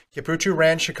York. Kiprutu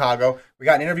ran Chicago. We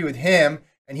got an interview with him,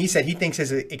 and he said he thinks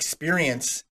his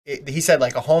experience, he said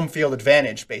like a home field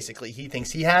advantage, basically, he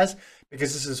thinks he has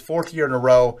because this is his 4th year in a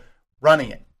row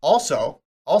running it. Also,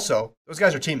 those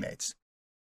guys are teammates.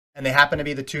 And they happen to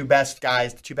be the 2 best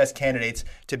guys, the 2 best candidates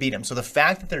to beat him. So the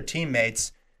fact that they're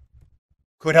teammates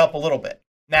could help a little bit.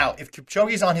 Now, if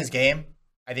Kipchoge's on his game,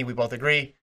 I think we both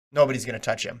agree, nobody's going to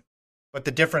touch him. But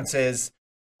the difference is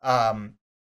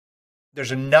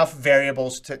there's enough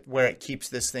variables to where it keeps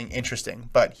this thing interesting.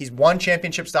 But he's won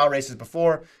championship-style races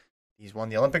before. He's won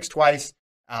the Olympics twice.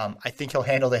 I think he'll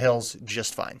handle the hills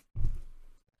just fine.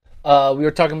 We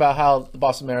were talking about how the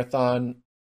Boston Marathon,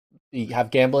 you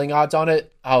have gambling odds on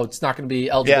it, how it's not going to be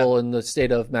eligible in the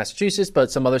state of Massachusetts,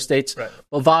 but some other states. Right.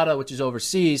 Bovada, which is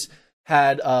overseas,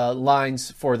 had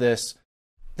lines for this.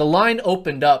 The line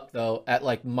opened up, though, at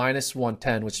like minus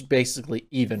 110, which is basically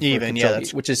even for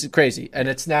Kipchoge, which is crazy. And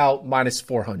it's now minus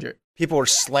 400. People were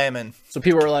slamming. So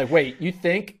people were like, wait, you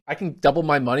think I can double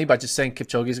my money by just saying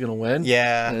Kipchoge is going to win?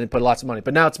 Yeah. And they put lots of money.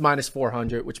 But now it's minus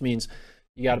 400, which means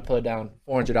you got to put down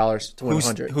 $400 to win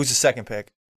 100. Who's the second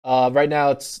pick? Right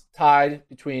now it's tied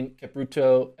between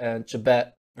Kipruto and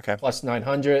Chebet, plus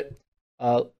 900.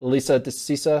 Elisa de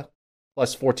Sisa,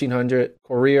 plus 1,400.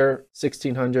 Courier,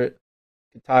 1,600.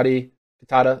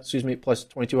 Katada, plus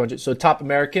 2,200. So top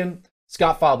American,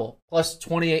 Scott Fauble, plus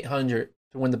 2,800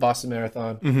 to win the Boston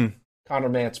Marathon. Mm-hmm. Connor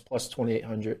Mance, plus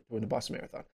 2,800 to win the Boston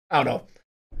Marathon. I don't know.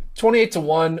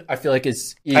 28-1, I feel like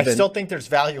is even. I still think there's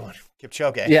value on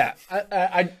Kipchoge. Yeah.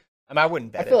 I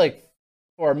wouldn't bet it. I feel like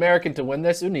for American to win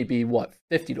this, it would need to be,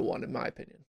 50-1 in my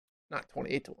opinion. Not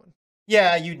 28-1.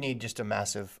 Yeah, you'd need just a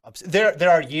massive upset. There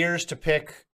are years to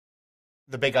pick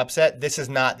the big upset, this is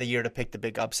not the year to pick the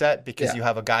big upset because you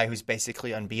have a guy who's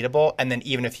basically unbeatable. And then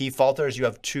even if he falters, you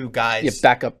have two guys. Yeah,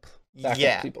 backup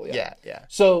people. Yeah.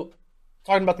 So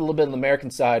talking about a little bit on the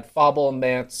American side, Fauble and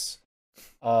Mance,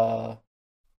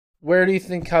 where do you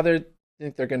think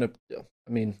they're going to do?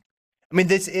 I mean,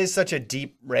 this is such a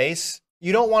deep race.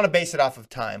 You don't want to base it off of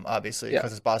time, obviously,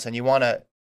 because it's Boston. You want to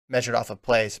measure it off of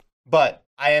plays. But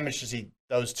I am interested to see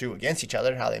those two against each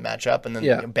other, how they match up. And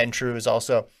then Ben True is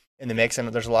also in the mix, and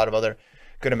there's a lot of other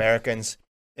good Americans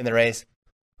in the race.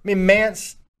 I mean,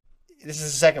 Mance, this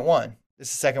is the second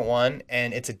one.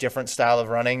 And it's a different style of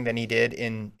running than he did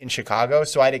in Chicago.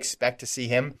 So I'd expect to see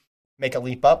him make a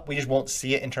leap up. We just won't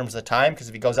see it in terms of the time, because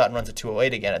if he goes out and runs a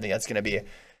 2:08 again, I think that's going to be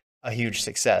a huge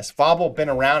success. Fauble been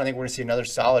around. I think we're going to see another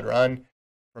solid run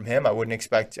from him. I wouldn't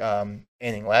expect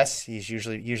anything less. He's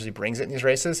usually brings it in these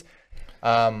races.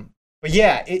 But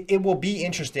yeah, it will be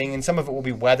interesting, and some of it will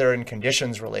be weather and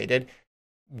conditions related.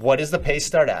 What does the pace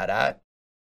start at?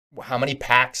 How many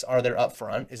packs are there up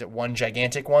front? Is it one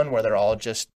gigantic one where they're all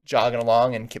just jogging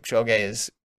along and Kipchoge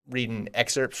is reading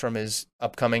excerpts from his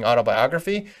upcoming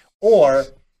autobiography? Or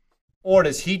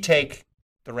does he take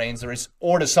the reins,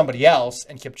 or does somebody else,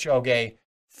 and Kipchoge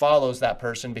follows that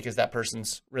person because that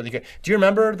person's really good? Do you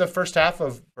remember the first half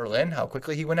of Berlin, how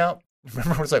quickly he went out?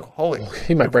 Remember, it was like, holy.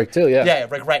 He might break too, yeah. Yeah,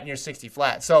 like right near 60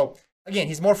 flat. So, again,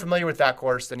 he's more familiar with that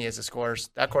course than he is this course.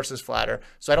 That course is flatter.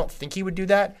 So I don't think he would do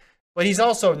that. But he's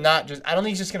also not just, I don't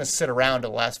think he's just going to sit around to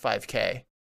the last 5K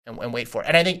and wait for it.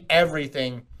 And I think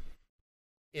everything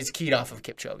is keyed off of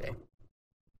Kipchoge.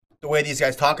 The way these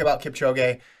guys talk about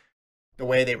Kipchoge, the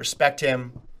way they respect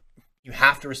him, you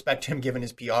have to respect him given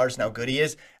his PRs and how good he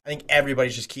is. I think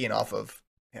everybody's just keying off of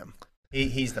him.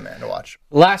 He's the man to watch.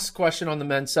 Last question on the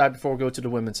men's side before we go to the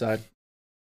women's side.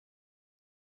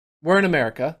 We're in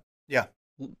America. Yeah.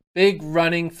 Big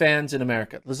running fans in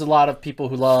America. There's a lot of people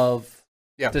who love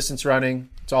distance running.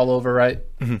 It's all over, right?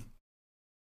 Mm-hmm.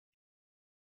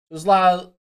 There's a lot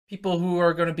of people who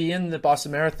are going to be in the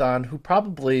Boston Marathon who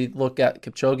probably look at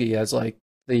Kipchoge as like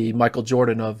the Michael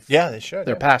Jordan of they should,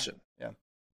 their passion. Yeah.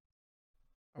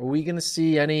 Are we going to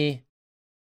see any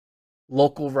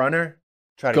local runner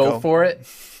try to go for it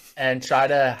and try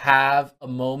to have a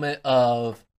moment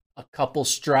of a couple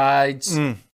strides?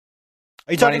 Are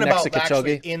you talking about next to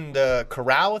actually Kipchoge in the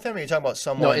corral with him, or are you talking about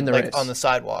someone in the like race, on the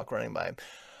sidewalk running by him?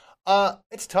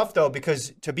 It's tough, though,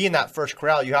 because to be in that first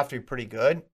corral, you have to be pretty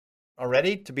good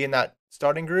already to be in that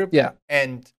starting group. Yeah.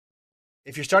 And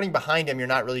if you're starting behind him, you're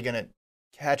not really going to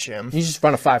catch him. You just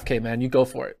run a 5K, man. You go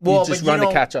for it. Well, you just run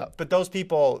to catch up. But those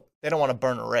people, they don't want to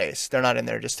burn a race. They're not in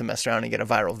there just to mess around and get a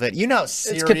viral vid. You know how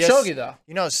serious. It's Kipchoge, though.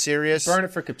 You know how serious. Burn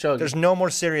it for Kipchoge. There's no more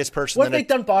serious person What if they've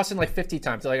done Boston like 50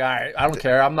 times? They're like, all right, I don't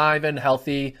care. I'm not even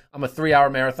healthy. I'm a 3-hour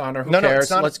marathoner. Who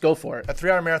cares? Let's go for it. A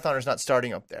 3-hour marathoner is not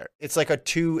starting up there. It's like a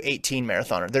 2:18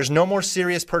 marathoner. There's no more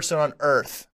serious person on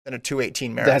earth than a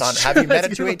 2:18 marathoner. Have you met a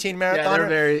 2:18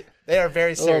 marathoner? Yeah, they are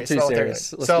very serious. A little too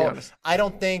serious. Let's be honest. I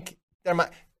don't think there might.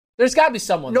 There's got to be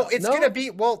someone. No, it's going to be,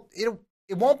 it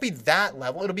won't be that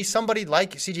level. It'll be somebody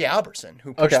like C.J. Albertson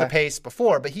who pushed the pace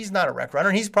before, but he's not a rec runner.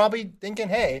 And he's probably thinking,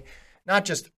 hey, not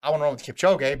just I want to run with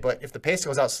Kipchoge, but if the pace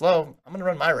goes out slow, I'm going to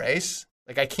run my race.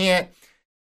 Like I can't.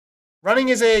 Running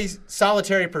is a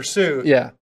solitary pursuit.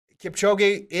 Yeah.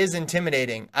 Kipchoge is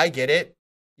intimidating. I get it.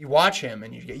 You watch him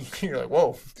and you're like,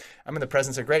 whoa, I'm in the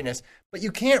presence of greatness. But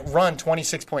you can't run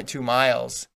 26.2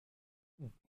 miles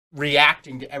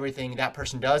reacting to everything that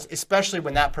person does, especially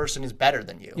when that person is better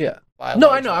than you. Yeah. No,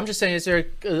 I know. I'm just saying, is there a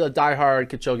diehard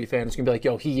Kipchoge fan who's going to be like,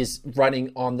 yo, he is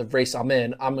running on the race I'm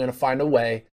in. I'm going to find a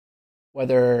way,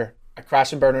 whether I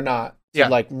crash and burn or not, to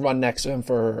like run next to him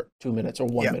for 2 minutes or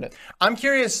 1 minute. I'm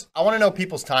curious. I want to know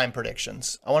people's time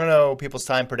predictions. You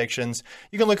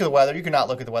can look at the weather. You can not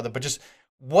look at the weather, but just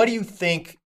what do you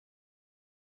think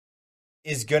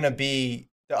is going to be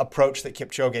the approach that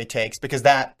Kipchoge takes, because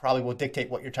that probably will dictate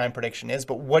what your time prediction is.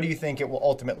 But what do you think it will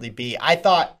ultimately be? I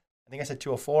think I said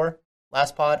 2:04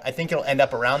 last pod. I think it'll end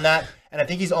up around that. And I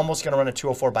think he's almost going to run a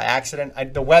 2:04 by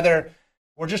accident. The weather,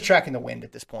 we're just tracking the wind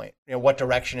at this point. What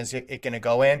direction is it going to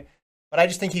go in? But I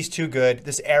just think he's too good.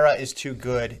 This era is too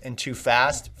good and too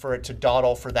fast for it to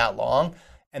dawdle for that long.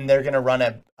 And they're going to run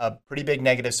a pretty big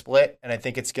negative split. And I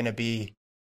think it's going to be,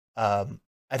 I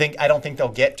don't think they'll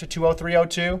get to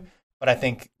 2:03:02. But I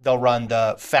think they'll run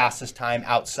the fastest time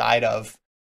outside of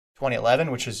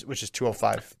 2011, which is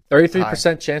 2:05.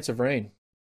 33% chance of rain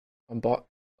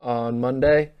on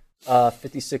Monday.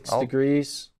 56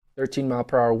 degrees, 13 mile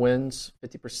per hour winds,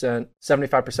 50%,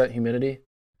 75% humidity.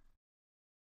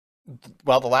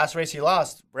 Well, the last race he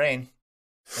lost, rain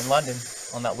in London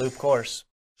on that loop course.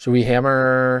 Should we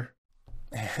hammer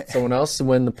Someone else to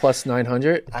win the plus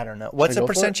 900. I don't know. What's the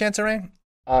percent chance of rain?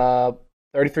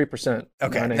 33%.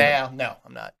 Okay. No,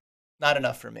 I'm not. Not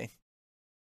enough for me.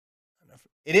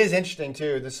 It is interesting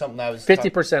too. This is something I was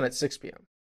 50% at 6 p.m.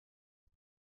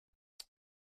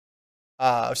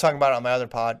 I was talking about it on my other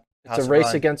pod. It's a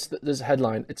race against this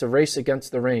headline. It's a race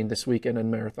against the rain this weekend in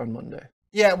Marathon Monday.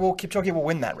 Yeah, well, Kipchoge will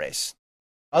win that race.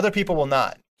 Other people will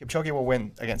not. Kipchoge will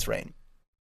win against rain.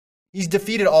 He's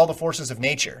defeated all the forces of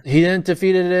nature. He didn't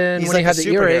defeat it when like he had the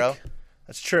earache.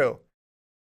 That's true.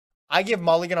 I give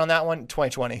Mulligan on that one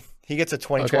 2020. He gets a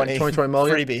 2020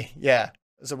 freebie. Yeah,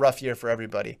 it was a rough year for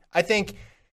everybody. I think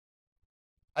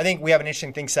we have an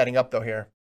interesting thing setting up though here.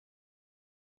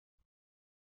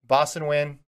 Boston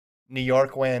win, New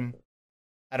York win.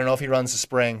 I don't know if he runs the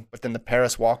spring, but then the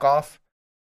Paris walk-off,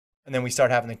 and then we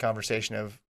start having the conversation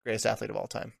of greatest athlete of all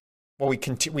time. Well, we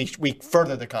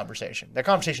further the conversation. The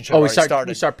conversation should have already started.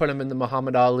 We start putting him in the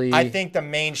Muhammad Ali. I think the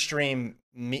mainstream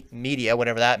media,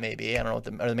 whatever that may be, I don't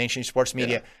know, or the mainstream sports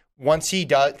media, once he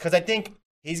does, because I think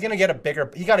he's going to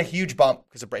get he got a huge bump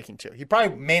because of Breaking 2. He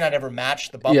probably may not ever match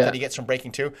the bump that he gets from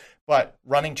Breaking 2, but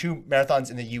running 2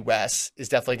 marathons in the U.S. is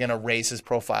definitely going to raise his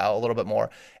profile a little bit more.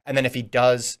 And then if he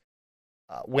does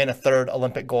win a 3rd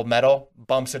Olympic gold medal,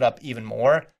 bumps it up even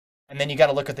more. And then you got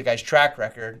to look at the guy's track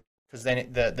record, because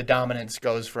then the dominance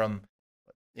goes from,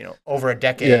 over a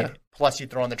decade, plus you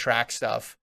throw in the track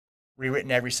stuff,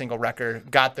 rewritten every single record,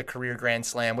 got the career Grand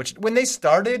Slam, which when they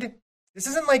started, this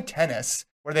isn't like tennis,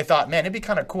 where they thought, man, it'd be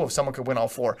kind of cool if someone could win all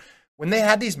 4. When they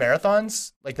had these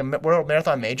marathons, like the World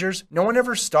Marathon Majors, no one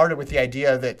ever started with the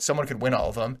idea that someone could win all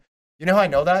of them. You know how I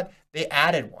know that? They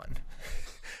added one.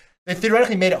 They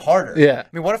theoretically made it harder. Yeah. I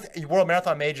mean, what if World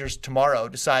Marathon Majors tomorrow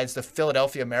decides the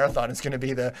Philadelphia Marathon is going to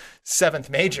be the 7th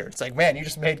major? It's like, man, you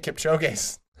just made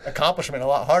Kipchoge's accomplishment a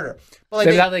lot harder. But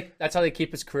that's how they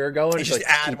keep his career going. Just keep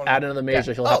add another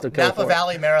major. He'll have to go Napa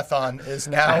Valley Marathon is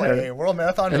now a World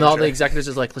Marathon and major. all the executives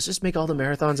is like, let's just make all the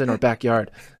marathons in our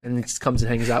backyard, and he just comes and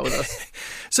hangs out with us.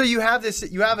 So you have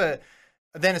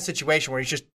a situation where he's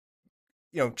just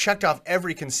checked off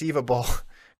every conceivable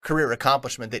career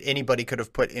accomplishment that anybody could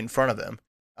have put in front of him.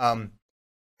 And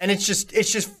it just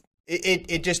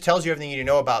tells you everything you need to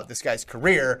know about this guy's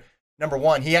career. Number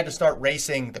one, he had to start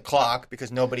racing the clock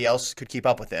because nobody else could keep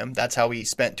up with him. That's how he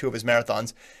spent 2 of his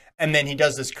marathons. And then he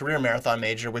does this career marathon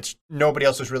major, which nobody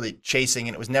else was really chasing,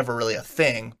 and it was never really a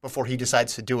thing before he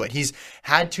decides to do it. He's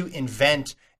had to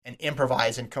invent and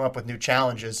improvise and come up with new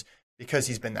challenges because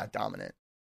he's been that dominant.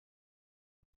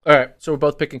 All right, so we're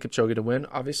both picking Kipchoge to win,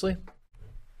 obviously.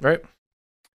 Right?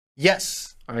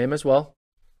 Yes. I am as well.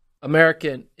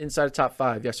 American inside of top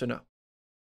 5, yes or no?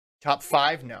 Top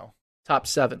 5, no. Top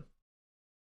 7,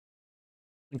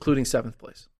 including 7th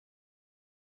place.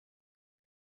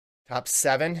 Top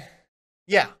 7?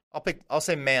 Yeah, I'll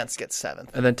say Mance gets 7th.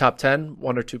 And then top 10,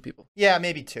 1 or 2 people. Yeah,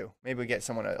 maybe 2. Maybe we get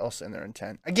someone else in there in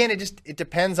 10. Again, it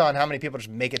depends on how many people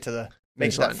just make it to the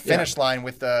finish line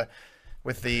with the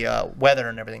weather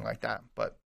and everything like that.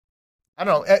 But I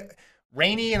don't know.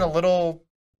 Rainy and a little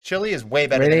chilly is way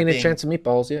better. Rainy than and a chance of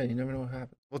meatballs. Yeah, you never know what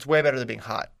happens. Well, it's way better than being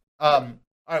hot. All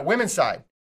right, women's side.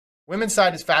 Women's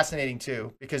side is fascinating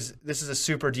too because this is a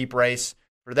super deep race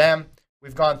for them.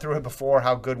 We've gone through it before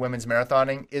how good women's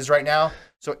marathoning is right now.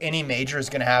 So any major is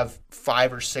going to have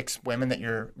 5 or 6 women that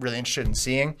you're really interested in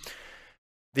seeing.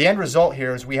 The end result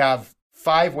here is we have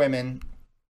 5 women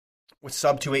with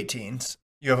sub 218s.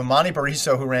 You have Amani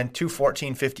Bariso, who ran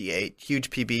 2:14.58, huge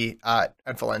PB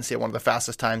at Valencia, one of the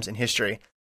fastest times in history.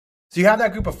 So you have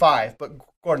that group of 5, but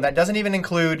Gordon, that doesn't even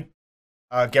include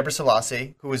Gebre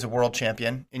Selassie, who is a world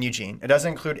champion in Eugene. It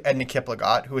doesn't include Edna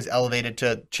Kiplagat, who was elevated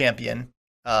to champion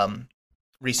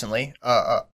recently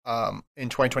in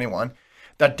 2021.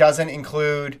 That doesn't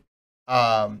include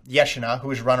Yeshina, who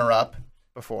was runner-up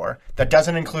before. That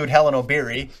doesn't include Helen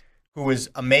Obiri, who was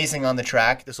amazing on the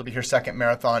track. This will be her 2nd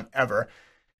marathon ever.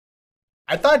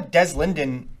 I thought Des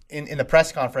Linden in the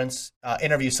press conference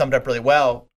interview summed up really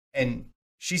well, and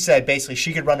she said basically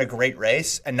she could run a great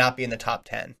race and not be in the top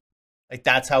 10. Like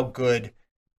that's how good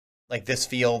like this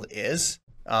field is.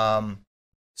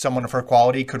 Someone of her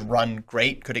quality could run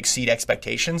great, could exceed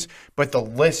expectations, but the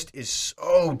list is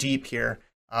so deep here.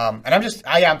 And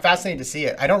I'm fascinated to see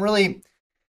it. I don't really,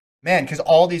 because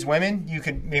all these women you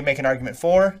could maybe make an argument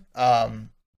for.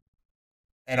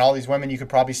 And all these women, you could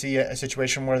probably see a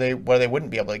situation where they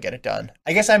wouldn't be able to get it done.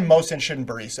 I guess I'm most interested in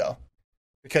Bariso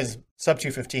because sub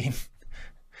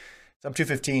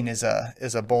 215 is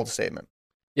a bold statement.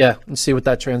 Yeah, and see what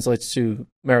that translates to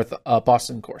marathon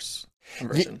Boston course.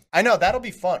 conversion. I know that'll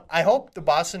be fun. I hope the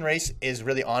Boston race is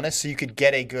really honest, so you could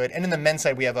get a good. And in the men's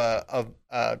side, we have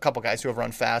a couple guys who have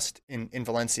run fast in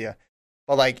Valencia,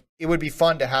 but like it would be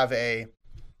fun to have a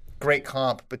great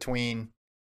comp between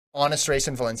honest race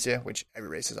in Valencia, which every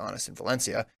race is honest in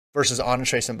Valencia, versus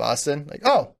honest race in Boston. Like,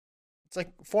 oh, it's like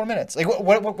 4 minutes, like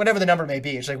whatever the number may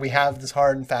be. It's like we have this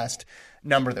hard and fast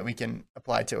number that we can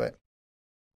apply to it.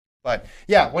 But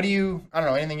yeah, I don't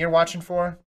know, anything you're watching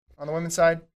for on the women's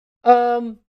side?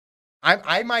 I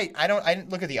didn't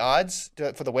look at the odds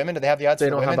for the women. Do they have the odds? They for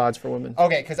don't the women? have odds for women.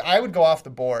 Okay, because I would go off the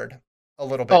board a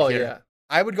little bit here. Yeah.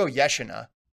 I would go Yeshina.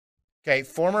 Okay,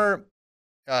 former.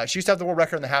 She used to have the world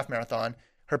record in the half marathon.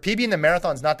 Her PB in the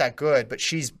marathon is not that good, but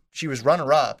she was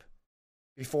runner up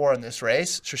before in this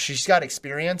race, so she's got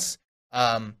experience.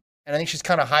 And I think she's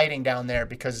kind of hiding down there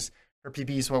because her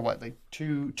PBs were like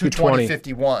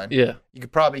 2:20.51. Yeah, you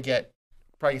could probably get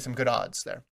some good odds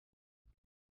there.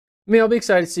 I mean, I'll be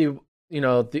excited to see,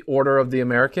 the order of the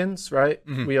Americans, right?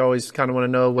 Mm-hmm. We always kind of want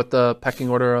to know what the pecking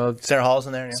order of. Sarah Hall's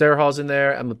in there. Yeah. Sarah Hall's in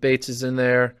there. Emma Bates is in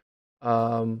there.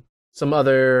 Some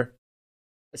other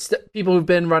people who've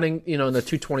been running, in the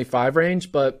 225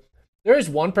 range. But there is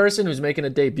one person who's making a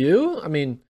debut. I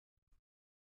mean,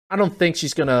 I don't think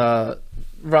she's going to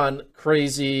run a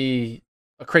crazy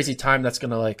time that's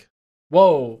going to like,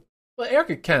 whoa. But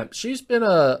Erica Kemp, she's been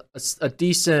a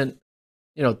decent,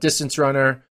 distance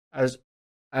runner as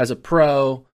a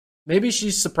pro. Maybe she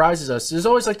surprises us. There's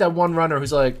always like that one runner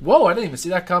who's like, whoa, I didn't even see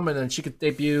that coming, and she could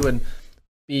debut and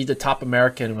be the top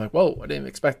American. I'm like, whoa, I didn't even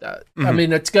expect that. Mm-hmm. I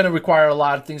mean, it's going to require a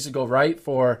lot of things to go right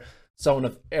for someone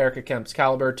of Erica Kemp's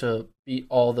caliber to beat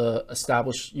all the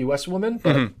established U.S. women.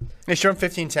 But She run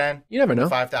 15:10. You never know.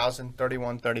 5,000,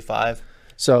 31:35.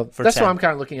 So that's 10. what I'm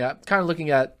kind of looking at. Kind of looking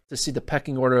at to see the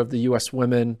pecking order of the U.S.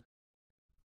 women.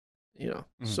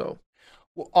 So.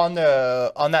 On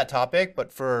that topic,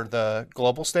 but for the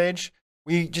global stage,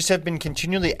 we just have been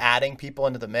continually adding people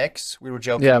into the mix. We were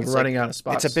joking. Yeah, we're running out of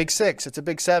spots. It's a big 6, it's a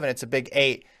big 7, it's a big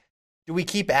 8. Do we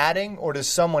keep adding, or does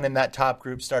someone in that top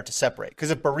group start to separate?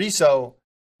 Because if Bariso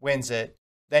wins it,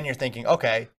 then you're thinking,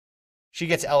 okay, she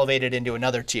gets elevated into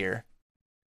another tier.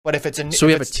 But if it's so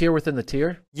we have a tier within the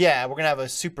tier? Yeah, we're going to have a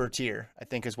super tier, I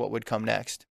think is what would come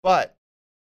next. But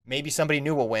maybe somebody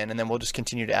new will win, and then we'll just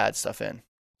continue to add stuff in.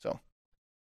 So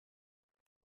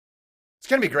it's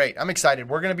going to be great. I'm excited.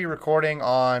 We're going to be recording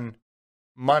on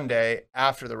Monday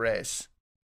after the race,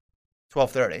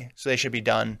 12:30. So they should be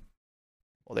done.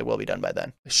 Well, they will be done by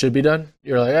then. It should be done?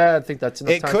 You're like, I think that's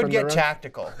enough time. It could get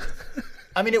tactical.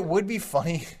 I mean, it would be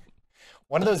funny.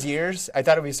 One of those years, I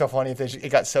thought it would be so funny if it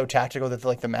got so tactical that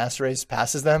like the mass race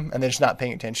passes them and they're just not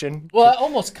paying attention. Well, it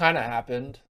almost kind of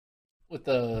happened with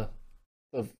the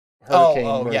hurricane.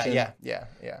 Oh, yeah.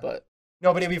 But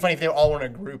it'd be funny if they all were in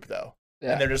a group though.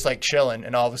 Yeah. And they're just like chilling,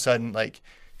 and all of a sudden, like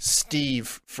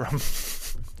Steve from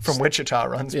Wichita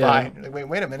runs by. You're like,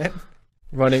 wait a minute.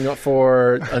 Running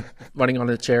for a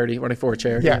charity.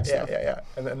 Yeah.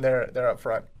 And then they're up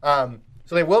front.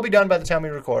 So they will be done by the time we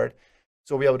record.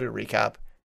 So we'll be able to recap.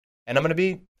 And I'm gonna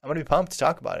be pumped to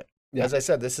talk about it. Yeah. As I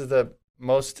said, this is the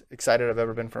most excited I've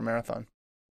ever been for a marathon,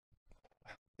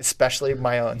 especially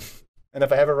my own. And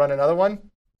if I ever run another one,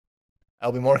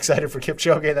 I'll be more excited for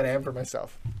Kipchoge than I am for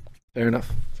myself. Fair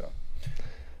enough. So,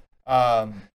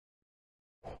 all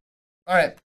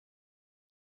right.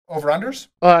 Over-unders?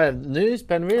 News,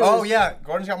 Penn Relays. Oh, yeah.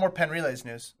 Gordon's got more Penn Relays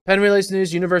news. Penn Relays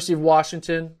news. University of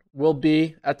Washington will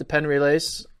be at the Penn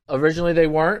Relays. Originally, they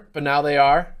weren't, but now they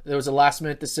are. There was a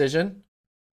last-minute decision.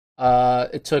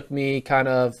 It took me kind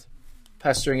of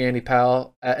pestering Andy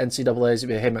Powell at NCAA to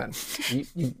be, hey, man,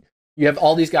 you have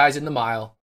all these guys in the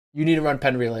mile. You need to run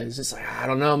Penn Relays. It's like, I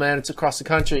don't know, man. It's across the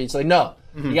country. It's like, no,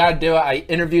 you got to do it. I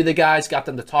interviewed the guys, got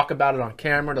them to talk about it on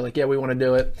camera. They're like, yeah, we want to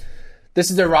do it. This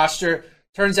is their roster.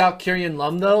 Turns out Kieran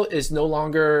Lum, though, is no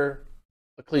longer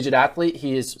a collegiate athlete.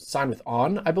 He is signed with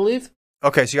On, I believe.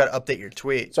 Okay, so you got to update your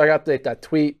tweet. So I got to update that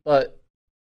tweet. But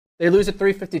they lose a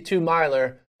 352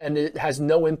 miler, and it has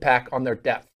no impact on their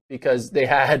depth because they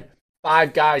had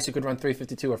 5 guys who could run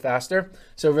 352 or faster.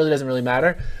 So it really doesn't really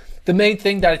matter. The main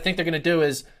thing that I think they're going to do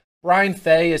is Brian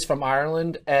Fay is from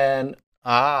Ireland, and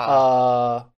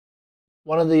one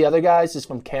of the other guys is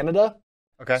from Canada.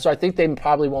 Okay. So I think they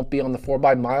probably won't be on the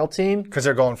 4x-mile team. Because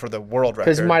they're going for the world record.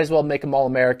 Because you might as well make them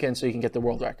All-American so you can get the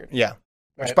world record. Yeah.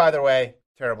 Which, right. By the way,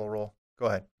 terrible rule. Go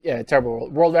ahead. Yeah, terrible rule.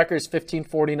 World record is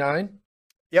 15:49.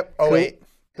 Yep. Oh, wait.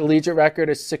 Collegiate record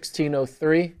is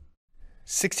 16:03.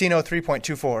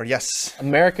 16:03.24, yes.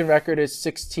 American record is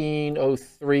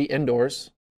 16:03 indoors.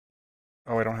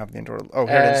 Oh, I don't have the indoor. Oh,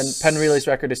 here it is. And Penn Relay's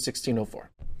record is 16:04.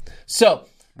 So,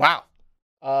 wow.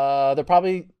 They're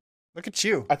probably Look at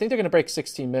you. I think they're going to break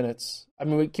 16 minutes. I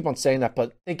mean, we keep on saying that,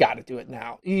 but they got to do it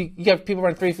now. You have people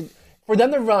run 3 for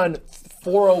them to run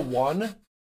 4:01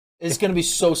 is going to be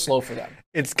so slow for them.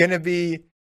 It's going to be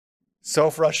so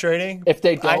frustrating. If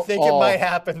they don't, I think it might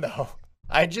happen though.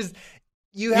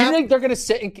 You think they're going to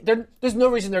sit and there's no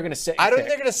reason they're going to sit and I don't kick. think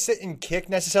they're going to sit and kick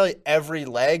necessarily every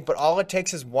leg, but all it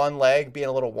takes is one leg being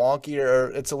a little wonky or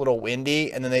it's a little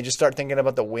windy, and then they just start thinking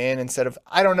about the win instead of,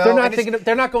 I don't know.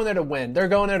 They're not going there to win. They're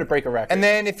going there to break a record. And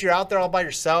then if you're out there all by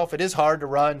yourself, it is hard to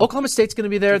run. Oklahoma State's going to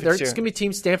be there. There's going to be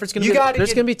teams. Stanford's going to be there.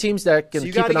 There's going to be teams that can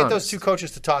keep it on. You got to get those two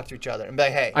coaches to talk to each other and be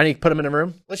like, hey. I need to put them in a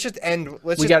room.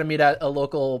 We got to meet at a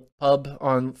local pub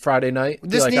on Friday night.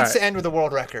 This needs to end with a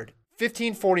world record.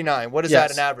 15:49. What is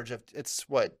that an average of? It's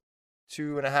what,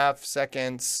 2.5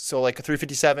 seconds. So like a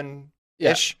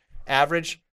 3:57-ish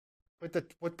average. Put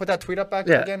that tweet up back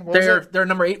again. What their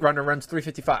number 8 runner runs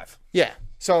 3:55. Yeah.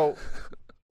 So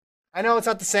I know it's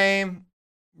not the same.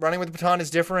 Running with the baton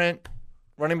is different.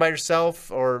 Running by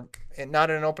yourself or not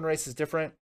in an open race is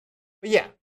different. But yeah,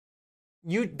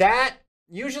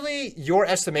 usually your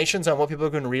estimations on what people are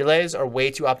going to relays are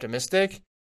way too optimistic.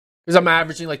 Because I'm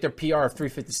averaging like their PR of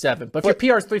 3:57. But if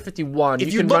your PR is 3:51,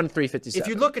 you can run 3:57. If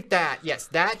you look at that, yes,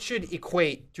 that should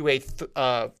equate to a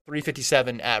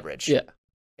 3:57 average. Yeah.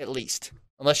 At least.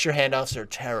 Unless your handoffs are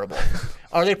terrible.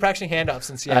 Are they practicing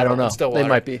handoffs in Seattle? I don't know. Stillwater? They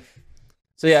might be.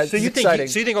 So yeah, it's exciting.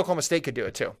 So you think Oklahoma State could do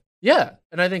it too? Yeah,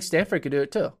 and I think Stanford could do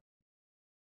it too.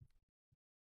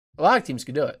 A lot of teams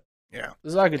could do it. Yeah.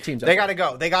 There's a lot of good teams out there. They got to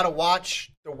go. They got to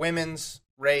watch the women's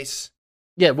race.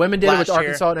 Yeah, women did it with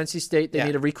Arkansas and NC State. They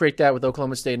need to recreate that with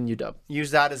Oklahoma State and UW.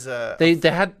 Use that as a.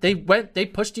 They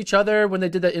pushed each other when they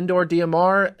did the indoor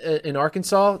DMR in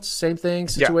Arkansas. It's the same thing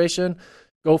situation. Yeah.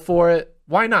 Go for it.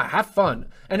 Why not? Have fun.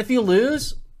 And if you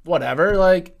lose, whatever.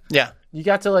 You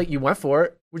got to you went for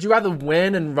it. Would you rather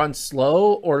win and run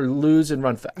slow or lose and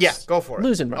run fast? Yeah, go for it.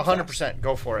 Lose and run 100%. Fast.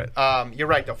 Go for it. You're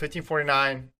right though. 15:49,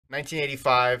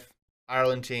 1985,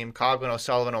 Ireland team: Coghlan,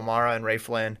 O'Sullivan, O'Mara, and Ray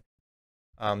Flynn.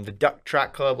 The Duck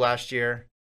Track Club last year,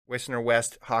 Wisner,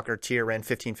 West, Hawker, Tier ran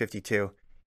 15:52.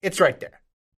 It's right there.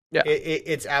 Yeah,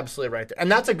 it's absolutely right there,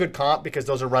 and that's a good comp because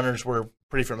those are runners we're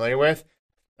pretty familiar with.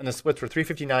 And the splits were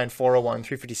 3:59, 4:01,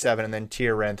 3:57, and then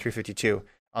Tier ran 3:52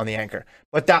 on the anchor.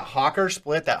 But that Hawker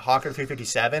split, that Hawker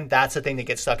 3:57, that's the thing that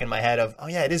gets stuck in my head of, oh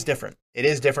yeah, it is different. It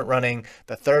is different running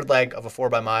the third leg of a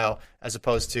 4x mile as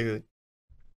opposed to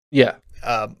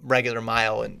regular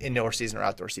mile in indoor season or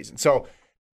outdoor season. So.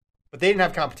 But they didn't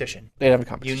have competition. They didn't have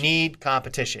competition. You need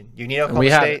competition. You need Oklahoma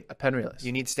State. A Penn Relays.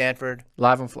 You need Stanford.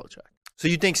 Live on FloTrack. So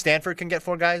you think Stanford can get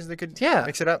 4 guys that could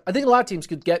mix it up? I think a lot of teams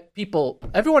could get people.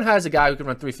 Everyone has a guy who can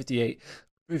run 3:58,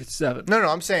 3:57. No,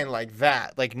 I'm saying like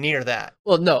that, like near that.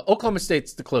 Well, no, Oklahoma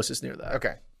State's the closest near that.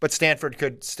 Okay. But Stanford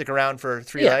could stick around for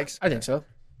 3 legs? I think so.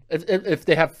 If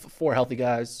they have 4 healthy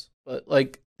guys. But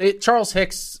Charles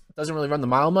Hicks doesn't really run the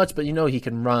mile much, but he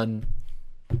can run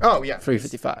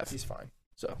 3:55. He's fine.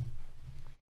 So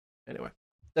anyway,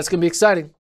 that's going to be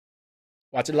exciting.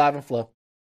 Watch it live on Flow.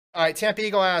 All right, Tampa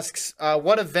Eagle asks,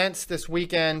 what events this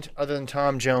weekend other than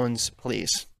Tom Jones,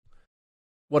 please?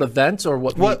 What events or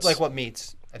what meets? What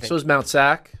meets, I think. So is Mount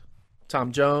Sac,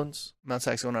 Tom Jones. Mount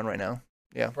Sac's going on right now.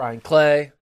 Yeah. Brian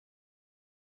Clay.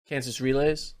 Kansas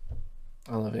Relays.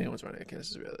 I don't know if anyone's running a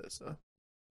Kansas Relays. So.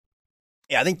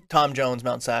 Yeah, I think Tom Jones,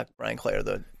 Mount Sac, Brian Clay are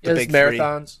the big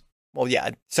marathons. 3. Well, yeah,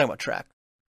 talking about track.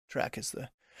 Track is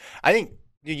I think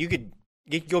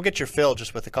you'll get your fill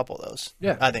just with a couple of those.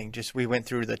 Yeah. I think we went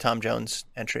through the Tom Jones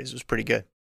entries. It was pretty good.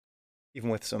 Even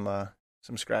with some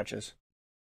scratches.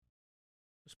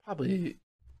 It's probably,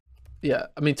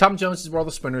 I mean, Tom Jones is where all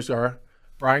the sprinters are.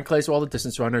 Brian Clay's where all the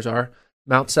distance runners are.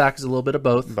 Mount Sac is a little bit of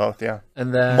both. Both, yeah.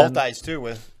 And then multis too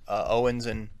with Owens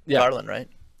and Garland, right?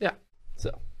 Yeah.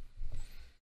 So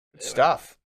good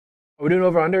stuff. Are we doing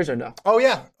over-unders or no? Oh,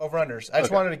 yeah. Over-unders. I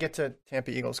just wanted to get to Tampa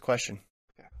Eagles' question.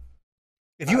 Okay.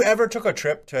 If you ever took a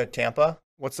trip to Tampa,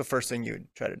 what's the first thing you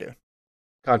would try to do?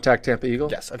 Contact Tampa Eagle?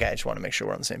 Yes. Okay. I just want to make sure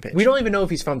we're on the same page. We don't even know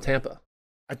if he's from Tampa.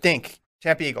 I think.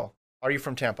 Tampa Eagle. Are you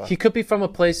from Tampa? He could be from a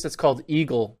place that's called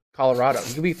Eagle, Colorado.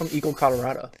 He could be from Eagle,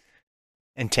 Colorado.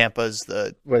 And Tampa's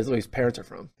where his parents are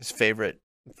from. His favorite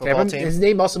football team? His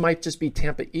name also might just be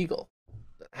Tampa Eagle.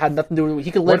 Had nothing to do with.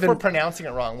 He could live. What if we're pronouncing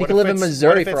it wrong? He could live in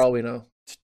Missouri for all we know.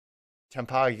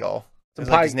 Tampa Eagle.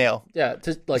 Like his nail. Yeah,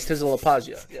 like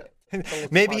Tizalapagia. Yeah.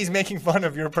 Maybe he's making fun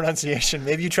of your pronunciation.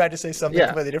 Maybe you tried to say something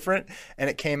completely different, and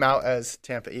it came out as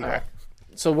Tampa Eagle. Right.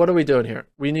 So what are we doing here?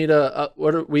 We need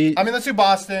what are we? I mean, let's do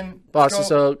Boston.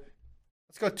 Boston.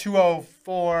 Let's go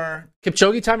 2:04.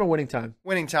 Kipchoge time or winning time?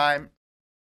 Winning time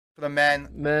for the men.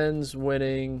 Men's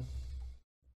winning.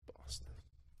 Boston.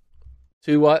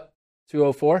 2 what?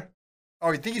 204.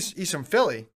 Oh, you think he's from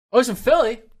Philly? Oh, he's from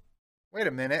Philly. Wait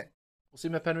a minute. We'll see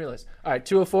my pen relays. All right,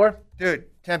 204. Dude,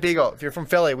 Tampa Eagle, if you're from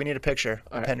Philly, we need a picture.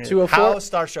 All right, Penn 204. How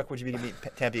starstruck would you be to meet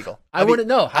Tampa Eagle? I wouldn't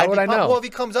know. How would I know? Well, if he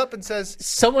comes up and says...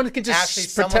 Someone could just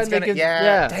Actually, pretend they could...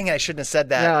 Yeah. Dang it, I shouldn't have said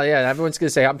that. Yeah. Everyone's going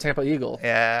to say, I'm Tampa Eagle.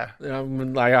 Yeah.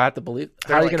 I'm like, I have to believe.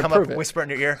 They're How are you going to come prove up and it? whisper in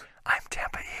your ear, I'm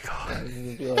Tampa Eagle. Yeah,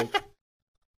 you'd be like,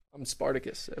 I'm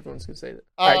Spartacus. Everyone's going to say that.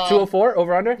 All right, 204,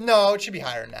 over under? No, it should be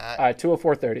higher than that. All right,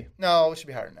 204.30. No, it should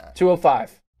be higher than that.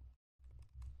 205.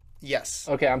 Yes.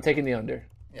 Okay, I'm taking the under.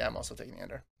 Yeah, I'm also taking the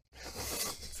under.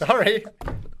 Sorry.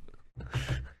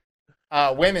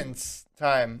 Women's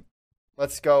time.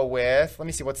 Let's go with. Let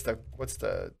me see. What's the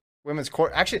women's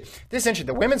course? Actually, this is interesting.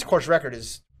 The women's course record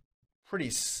is pretty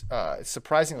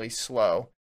surprisingly slow.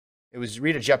 It was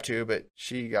Rita Jeptu, but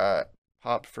she got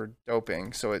popped for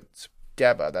doping. So it's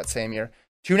Deba that same year.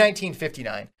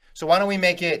 2:19.59. So why don't we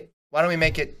make it? Let's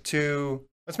make it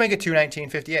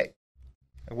 2:19.58.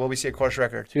 Will we see a course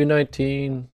record?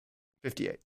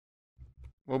 2:19.58.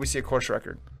 Will we see a course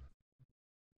record?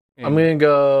 I'm going to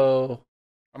go...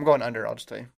 I'm going under, I'll just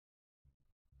tell you.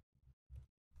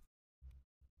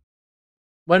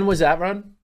 When was that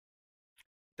run?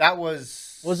 That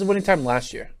was... What was the winning time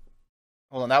last year?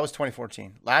 Hold on, that was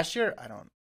 2014. Last year, it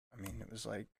was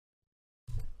like...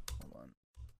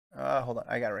 Hold on,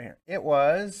 I got it right here. It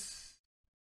was...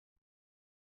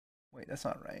 Wait, that's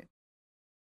not right.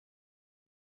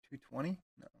 2:20?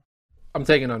 No. I'm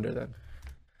taking under then.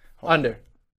 Under.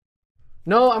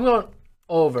 No, I'm going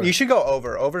over. You should go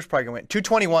over. Over's probably going to win.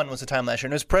 2:21 was the time last year.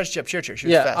 And it was Perez Jepchirchir. She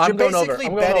was fast. I'm going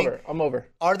over. I'm over.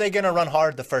 Are they going to run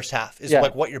hard the first half? Is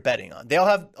like what you're betting on.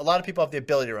 A lot of people have the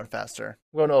ability to run faster.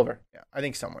 I'm going over. Yeah, I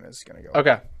think someone is going to go.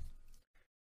 Okay.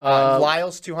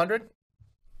 Lyles 200.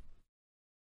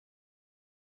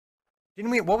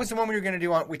 Didn't we? What was the one we were going to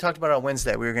do we talked about it on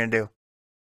Wednesday. We were going to do.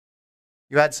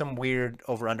 You had some weird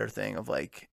over/under thing of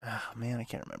like, oh man, I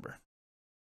can't remember.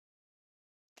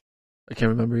 I can't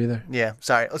remember either. Yeah,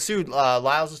 sorry. Let's do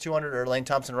Lyles is 200 or Lane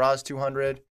Thompson Ross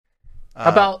 200. How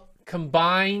about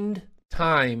combined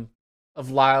time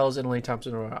of Lyles and Lane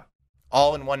Thompson Ross?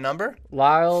 All in one number?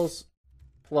 Lyles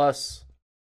plus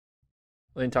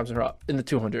Lane Thompson Ross in the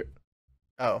 200.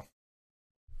 Oh.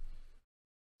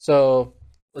 So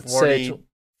let's say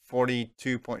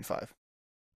 42.5.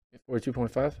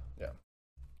 42.5? Yeah.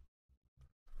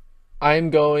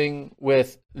 I'm going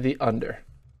with the under.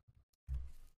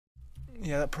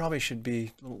 Yeah, that probably should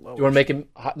be a little lower. Do you want to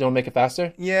make it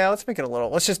faster? Yeah, let's make it a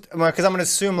little. Let's just because I'm going to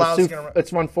assume Lyles is going to.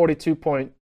 Let's run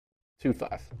 42.25.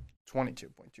 22.2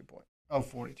 point. Oh,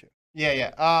 42.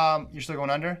 Yeah. You're still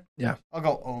going under? Yeah. I'll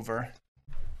go over.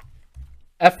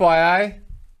 FYI,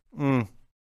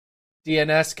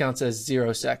 DNS counts as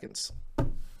 0 seconds.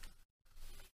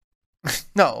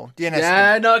 No, DNS.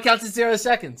 Yeah, no, it counts as 0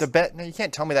 seconds. The bet. No, you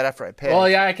can't tell me that after I pay. Well,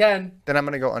 yeah, I can. Then I'm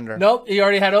going to go under. Nope, you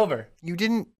already had over. You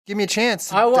didn't give me a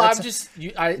chance.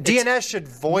 DNS should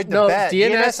void the bet.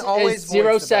 DNS always is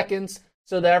 0 seconds.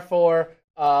 So therefore,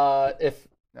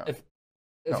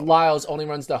 if Lyles only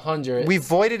runs the 100, we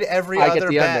voided every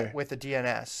other bet with the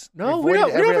DNS. No, we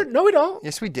don't. No, we don't.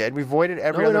 Yes, we did. We voided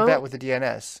every other bet with the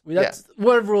DNS.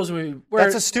 What rules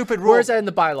that's a stupid rule. Where's that in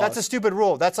the bylaws? That's a stupid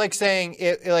rule. That's like saying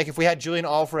if we had Julian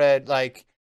Alfred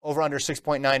over under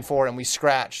 6.94 and we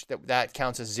scratched that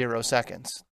counts as 0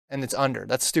 seconds and it's under.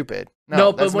 That's stupid.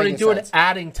 No, but when you do it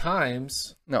adding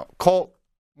times. No, Colt,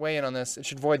 weigh in on this. It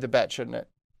should void the bet, shouldn't it?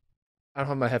 I don't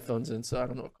have my headphones in, so I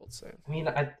don't know what Colt's saying. I mean,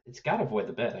 it's got to void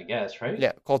the bet, I guess, right?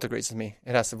 Yeah, Colt agrees with me.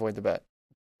 It has to void the bet.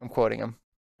 I'm quoting him.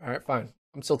 All right, fine.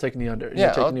 I'm still taking the under.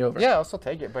 You're taking the over. Yeah, I'll still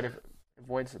take it, but if it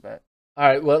voids the bet. All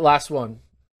right, last one.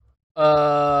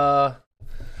 Let's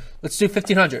do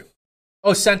 1,500.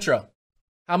 Oh, Centro.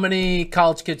 How many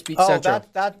college kids beat Centro?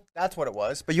 That's what it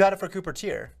was. But you had it for Cooper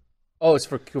Tier. Oh, it's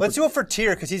for Cooper. Let's do it for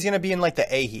Tier because he's going to be in the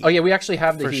A heat. Oh, yeah, we actually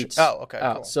have the heats. Oh, okay,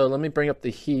 cool. So let me bring up the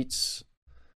heats.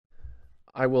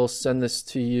 I will send this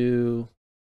to you.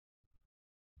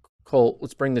 Colt,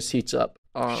 let's bring this heats up.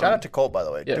 Shout out to Colt, by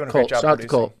the way. Yeah, doing a Colt. great job Shout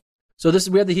producing. out to Colt. So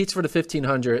we have the heats for the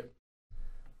 1,500.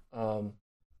 It's a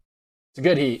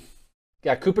good heat.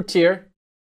 Got Cooper Tier.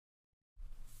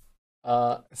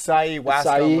 Asai,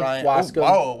 Wascom, Ryan.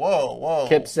 Whoa.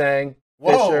 Kip Sang,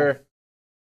 Fisher,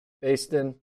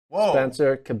 Baston,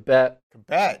 Spencer, Cabet.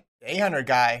 800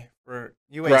 guy for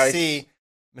UAC.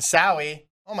 Masawi.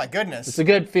 Oh, my goodness. It's a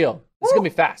good field. It's going to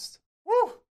be fast.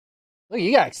 Woo. Look,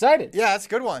 you got excited. Yeah, that's a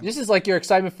good one. This is like your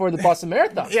excitement for the Boston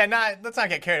Marathon. Yeah, let's not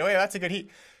get carried away. That's a good heat.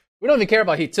 We don't even care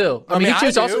about Heat 2. I mean, Heat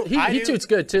 2's also Heat 2's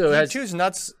good too. Heat 2's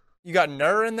nuts. You got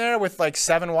Nur in there with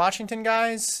 7 Washington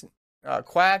guys.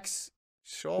 Quacks,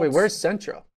 Schultz. Wait, where's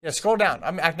Central? Yeah, scroll down.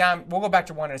 We'll go back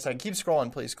to 1 in a second. Keep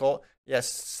scrolling, please, Colt.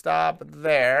 Yes, stop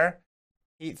there.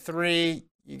 Heat 3.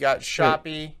 You got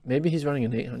Shoppy. Maybe he's running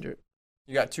an 800.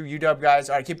 You got 2 UW guys.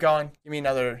 All right, keep going. Give me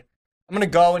another. I'm going to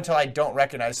go until I don't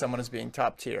recognize someone as being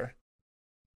top tier.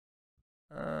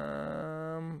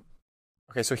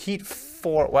 Okay, so Heat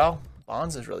 4. Well,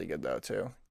 Bonds is really good, though,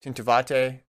 too.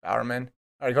 Tintuvate, Bowerman.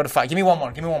 All right, go to 5. Give me one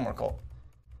more. Give me one more, Colt.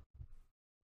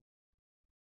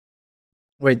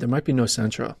 Wait, there might be no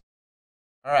Central.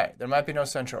 All right, there might be no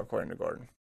Central, according to Gordon.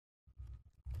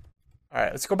 All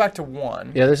right, let's go back to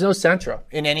 1. Yeah, there's no Central.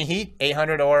 In any Heat,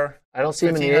 800 or I don't see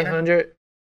him in the 800.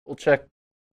 We'll check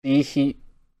the Heat.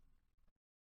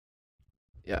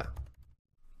 Yeah.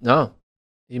 No,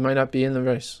 he might not be in the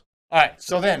race. All right,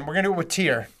 so then we're going to do it with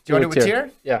tier. Do you want to do it with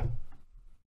tier? Yeah.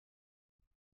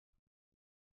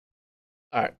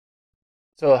 All right.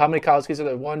 So how many college kids are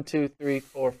there? 1, 2, 3,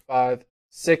 4, 5,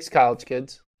 6 college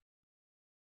kids.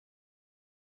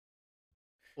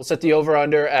 We'll set the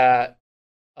over-under at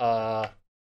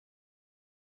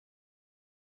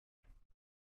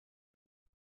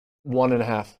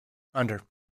 1.5. Under.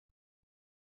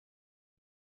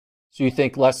 So you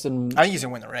think less than... I think he's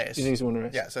going to win the race. You think he's going to win the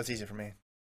race? Yeah, so that's easy for me.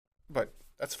 But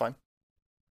that's fine.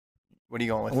 What are you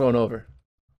going with? I'm going over.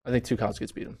 I think 2 college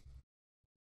kids beat him.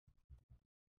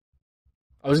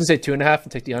 I was going to say 2.5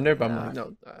 and take the under, but I'm like,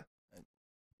 no.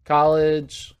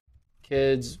 College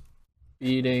kids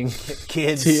beating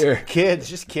kids. Tier. Kids,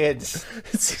 just kids.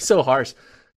 It's so harsh.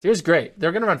 Tier's great.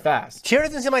 They're going to run fast. Tier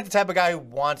doesn't seem like the type of guy who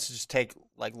wants to just take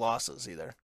like losses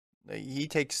either. He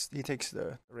takes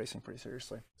the racing pretty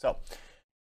seriously. So,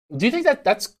 do you think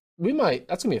that's going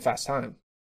to be a fast time?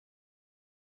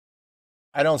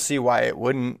 I don't see why it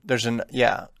wouldn't. I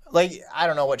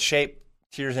don't know what shape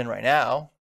Tier's in right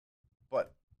now,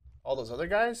 but all those other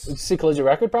guys. Let's see collision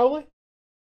record probably.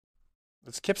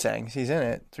 It's Kipsang. He's in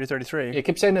it. 333. Yeah,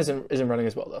 Kipsang isn't running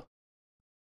as well though.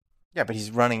 Yeah, but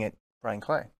he's running it. Brian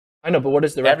Clay. I know, but what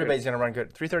is the record? Everybody's gonna run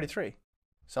good. 333.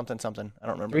 Something. I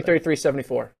don't remember.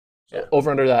 333.74. So yeah.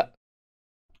 Over under that.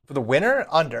 For the winner,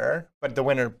 under, but the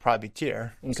winner probably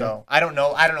Tier. Okay. So I don't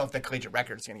know. I don't know if the collegiate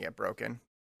record is gonna get broken.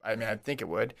 I mean, I think it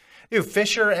would. Dude,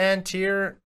 Fisher and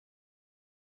Tier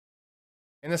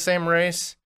in the same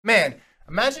race. Man,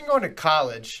 imagine going to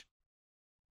college,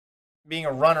 being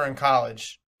a runner in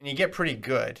college, and you get pretty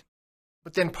good.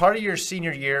 But then part of your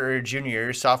senior year or your junior year,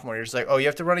 your sophomore year, is like, oh, you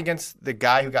have to run against the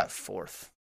guy who got 4th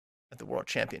at the World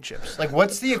Championships. Like,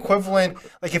 what's the equivalent?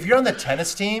 Like, if you're on the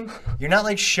tennis team, you're not,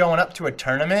 like, showing up to a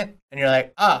tournament, and you're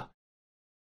like,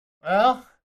 well,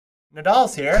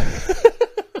 Nadal's here.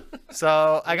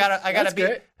 So I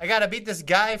gotta beat this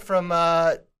guy from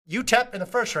UTEP in the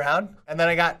first round, and then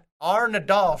I got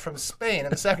Nadal from Spain in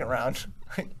the second round.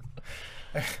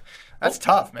 That's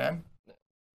tough, man.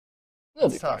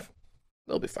 That's tough.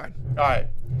 They'll be fine. All right.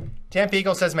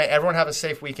 Tampico says, may everyone have a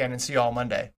safe weekend and see you all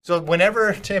Monday. So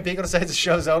whenever Tampico says the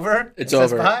show's over, it's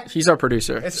over. Bye, he's our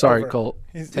producer. Sorry, over. Colt.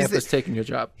 Tampa's taking your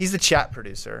job. He's the chat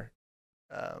producer.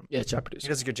 Chat producer. He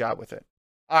does a good job with it.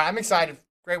 All right, I'm excited.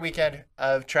 Great weekend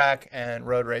of track and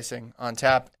road racing on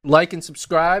tap. Like and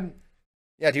subscribe.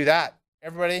 Yeah, do that.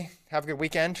 Everybody, have a good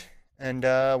weekend. And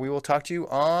we will talk to you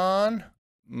on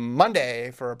Monday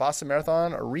for a Boston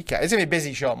Marathon recap. It's going to be a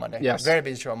busy show on Monday. Yes. Very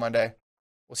busy show on Monday.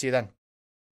 We'll see you then.